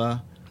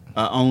Istanbul's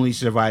only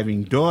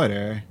surviving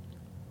daughter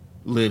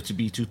lived to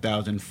be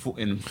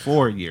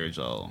 2004 years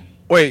old.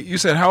 Wait, you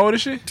said how old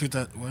is she?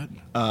 What?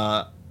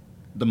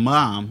 The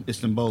mom,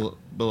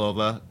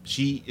 Istanbulova,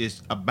 she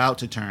is about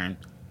to turn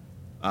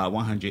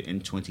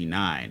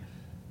 129.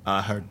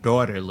 Her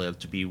daughter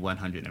lived to be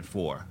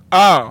 104.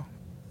 Oh.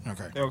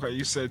 Okay. Okay,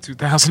 you said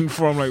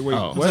 2004. I'm like, wait,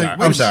 Oh, what?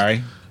 I'm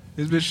sorry.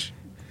 This bitch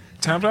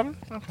time traveling?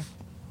 Okay.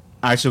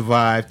 I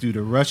survived through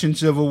the Russian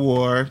Civil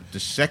War, the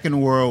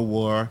Second World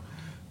War,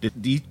 the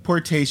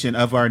deportation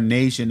of our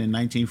nation in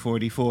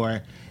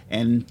 1944,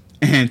 and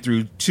and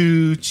through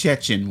 2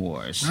 Chechen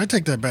wars. I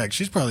take that back.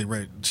 She's probably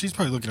ready. She's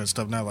probably looking at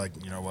stuff now like,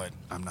 you know what?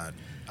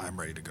 I'm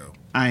ready to go.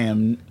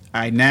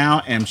 I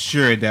now am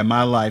sure that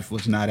my life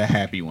was not a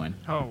happy one.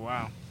 Oh,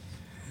 wow.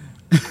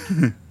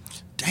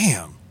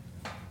 Damn.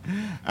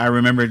 I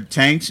remember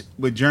tanks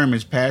with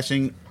Germans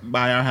passing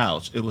by our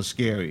house. It was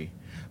scary,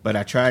 but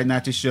I tried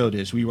not to show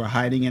this. We were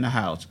hiding in a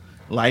house.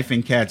 Life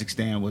in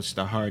Kazakhstan was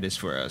the hardest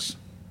for us.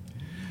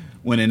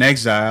 When in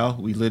exile,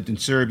 we lived in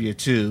Serbia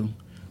too,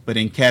 but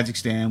in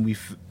Kazakhstan,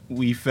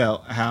 we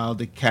felt how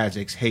the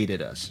Kazakhs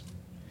hated us.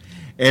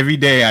 Every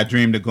day I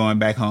dreamed of going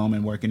back home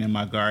and working in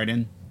my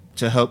garden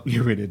to help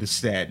get rid of the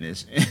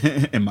sadness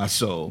in my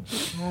soul.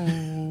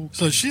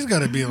 So she's got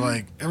to be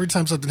like, every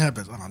time something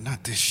happens, oh,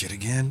 not this shit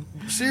again.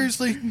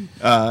 Seriously?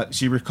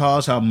 She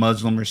recalls how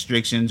Muslim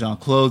restrictions on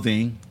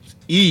clothing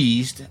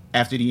eased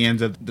after the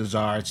end of the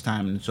Tsar's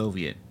time in the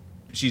Soviet.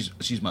 She's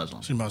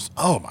Muslim. She must.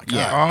 Oh my god.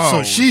 Yeah.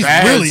 So she's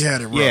really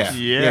had it rough.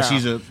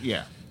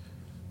 Yeah.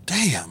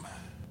 Damn.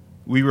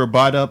 We were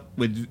brought up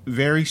with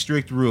very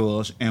strict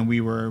rules, and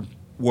we wore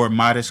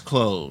modest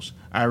clothes.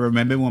 I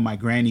remember when my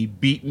granny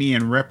beat me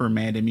and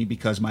reprimanded me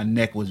because my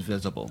neck was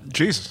visible.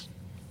 Jesus.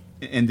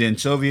 And then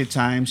Soviet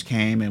times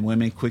came, and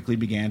women quickly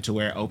began to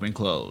wear open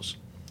clothes.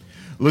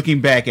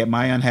 Looking back at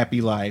my unhappy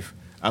life,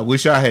 I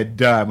wish I had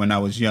died when I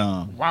was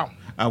young. Wow.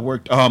 I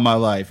worked all my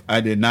life. I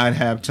did not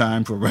have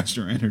time for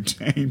restaurant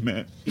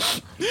entertainment.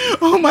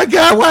 Oh my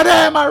God, why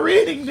am I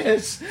reading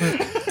this?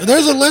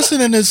 There's a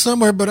lesson in this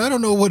somewhere, but I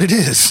don't know what it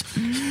is.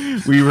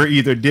 We were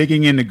either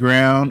digging in the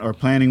ground or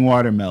planting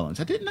watermelons.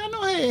 I did not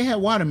know they had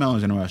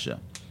watermelons in Russia.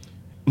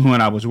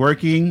 When I was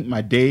working,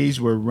 my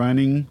days were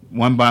running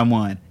one by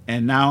one.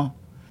 And now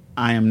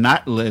I am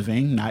not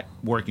living, not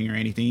working or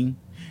anything,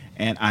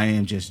 and I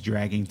am just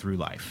dragging through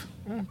life.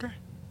 Okay.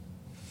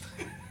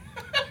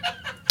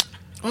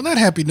 On that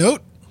happy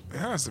note.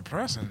 Yeah, that's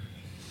depressing.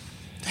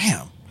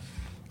 Damn.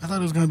 I thought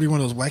it was going to be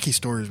one of those wacky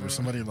stories where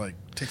somebody like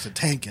takes a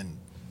tank and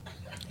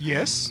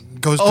Yes.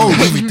 goes to a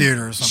movie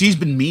theater or something. She's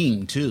been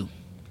mean, too.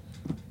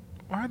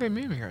 Why are they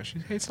memeing her? She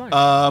hates life.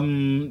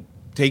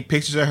 Take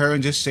pictures of her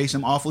and just say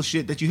some awful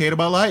shit that you hate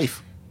about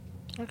life.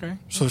 Okay.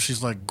 So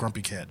she's like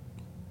Grumpy Cat.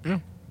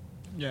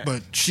 Yeah.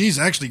 But she's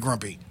actually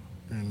grumpy.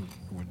 And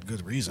with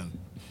good reason.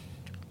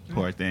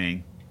 Poor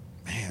thing.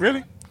 Man.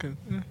 Really?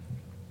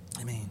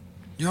 I mean,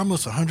 you're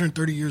almost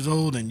 130 years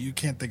old and you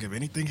can't think of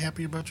anything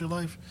happy about your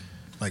life?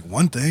 Like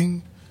one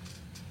thing?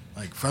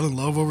 Like fell in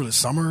love over the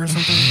summer or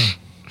something?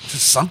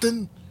 Just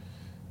something?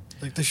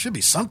 Like there should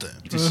be something.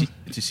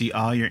 To see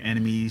all your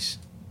enemies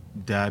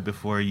die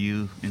before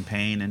you in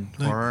pain and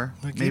horror,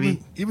 Like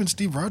maybe? even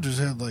Steve Rogers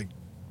had like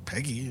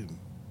Peggy and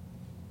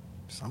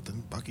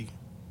something, Bucky,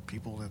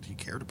 people that he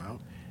cared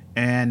about.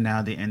 And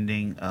now the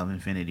ending of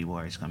Infinity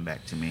War has come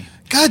back to me.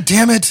 God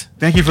damn it!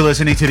 Thank you for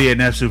listening to the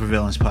Inept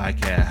Supervillains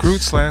podcast.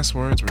 Groot's last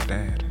words were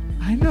dad.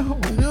 I know.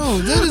 No,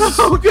 that is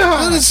Oh,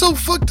 God. that is so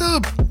fucked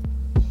up.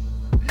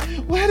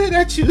 Why did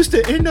I choose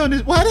to end on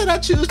this? Why did I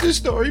choose this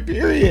story,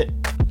 period?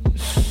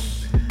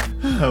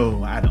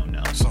 Oh, I don't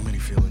know. So many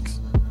feelings.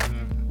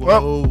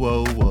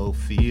 Whoa,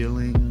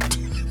 feeling.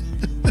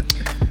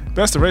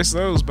 Best erase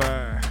those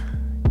by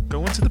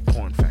going to the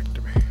porn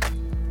factory.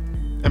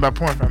 And by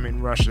porn, I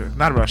mean Russia.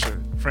 Not Russia.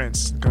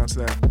 France. Going to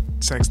that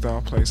sex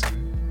doll place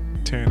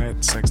and tearing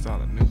that sex doll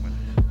a new one.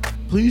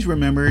 Please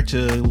remember to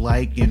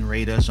like and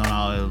rate us on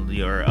all of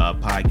your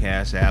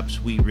podcast apps.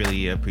 We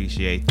really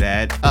appreciate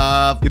that.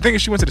 You think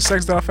if she went to the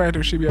sex doll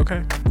factory, she'd be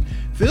okay?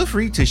 Feel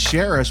free to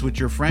share us with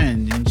your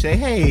friends and say,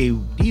 hey,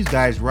 these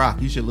guys rock.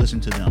 You should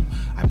listen to them.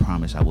 I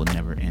promise I will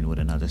never end with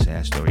another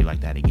sad story like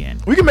that again.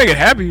 We can make it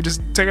happy. You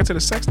just take her to the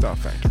sex doll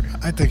factory.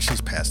 I think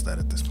she's past that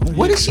at this point.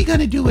 What is she going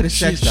to do with a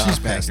sex doll She's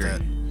past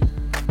factory?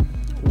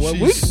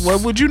 that.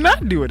 What would you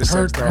not do at a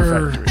sex doll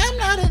factory? I'm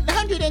not a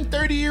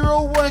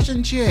 130-year-old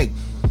Russian chick.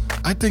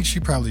 I think she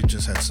probably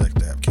just had sex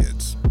to have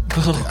kids.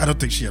 I don't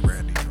think she ever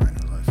had any joy in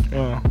her life.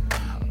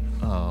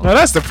 Oh. No,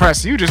 that's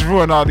depressing. You just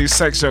ruined all these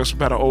sex jokes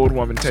about an old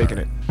woman taking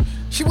it.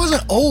 She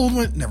wasn't old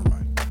when. Never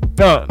mind.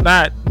 No,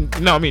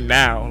 I mean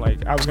now.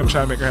 Like, I was going to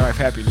try to make her life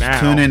happy now.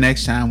 Tune in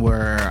next time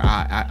where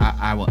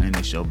I will end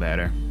the show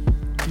better.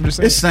 I'm just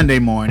saying. It's Sunday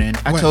morning.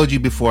 I What? told you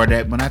before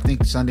that when I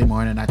think Sunday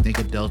morning, I think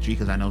adultery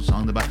because I know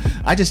songs about.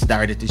 I just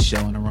started this show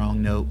on the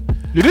wrong note.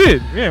 You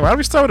did. Yeah, why don't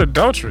we start with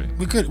adultery?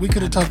 We could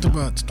have talked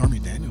about Stormy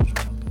Daniels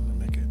or something to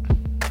make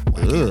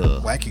it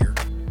Ugh. wackier.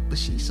 But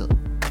she's so.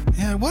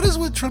 Yeah, what is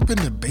with Trump and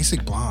the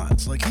basic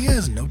blondes? Like he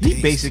has no taste.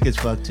 He basic as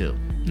fuck too.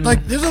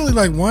 Like there's only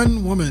like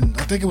one woman.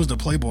 I think it was the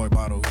Playboy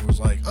model who was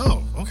like,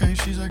 "Oh, okay,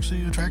 she's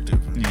actually attractive."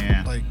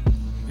 Yeah. Like,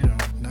 you know,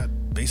 not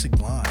basic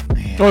blonde.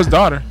 Yeah. Oh, his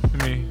daughter.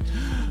 I mean,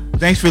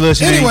 Thanks for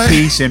listening. Anyway.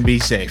 Peace and be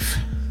safe.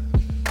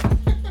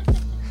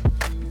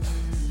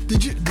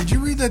 Did you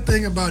read that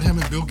thing about him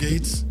and Bill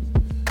Gates?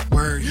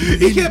 Where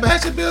He kept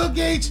asking Bill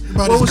Gates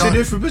About what his was the daughter.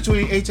 difference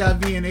between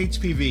HIV and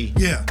HPV.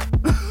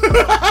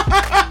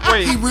 Yeah.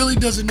 wait. He really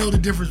doesn't know the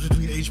difference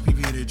between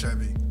HPV and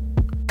HIV.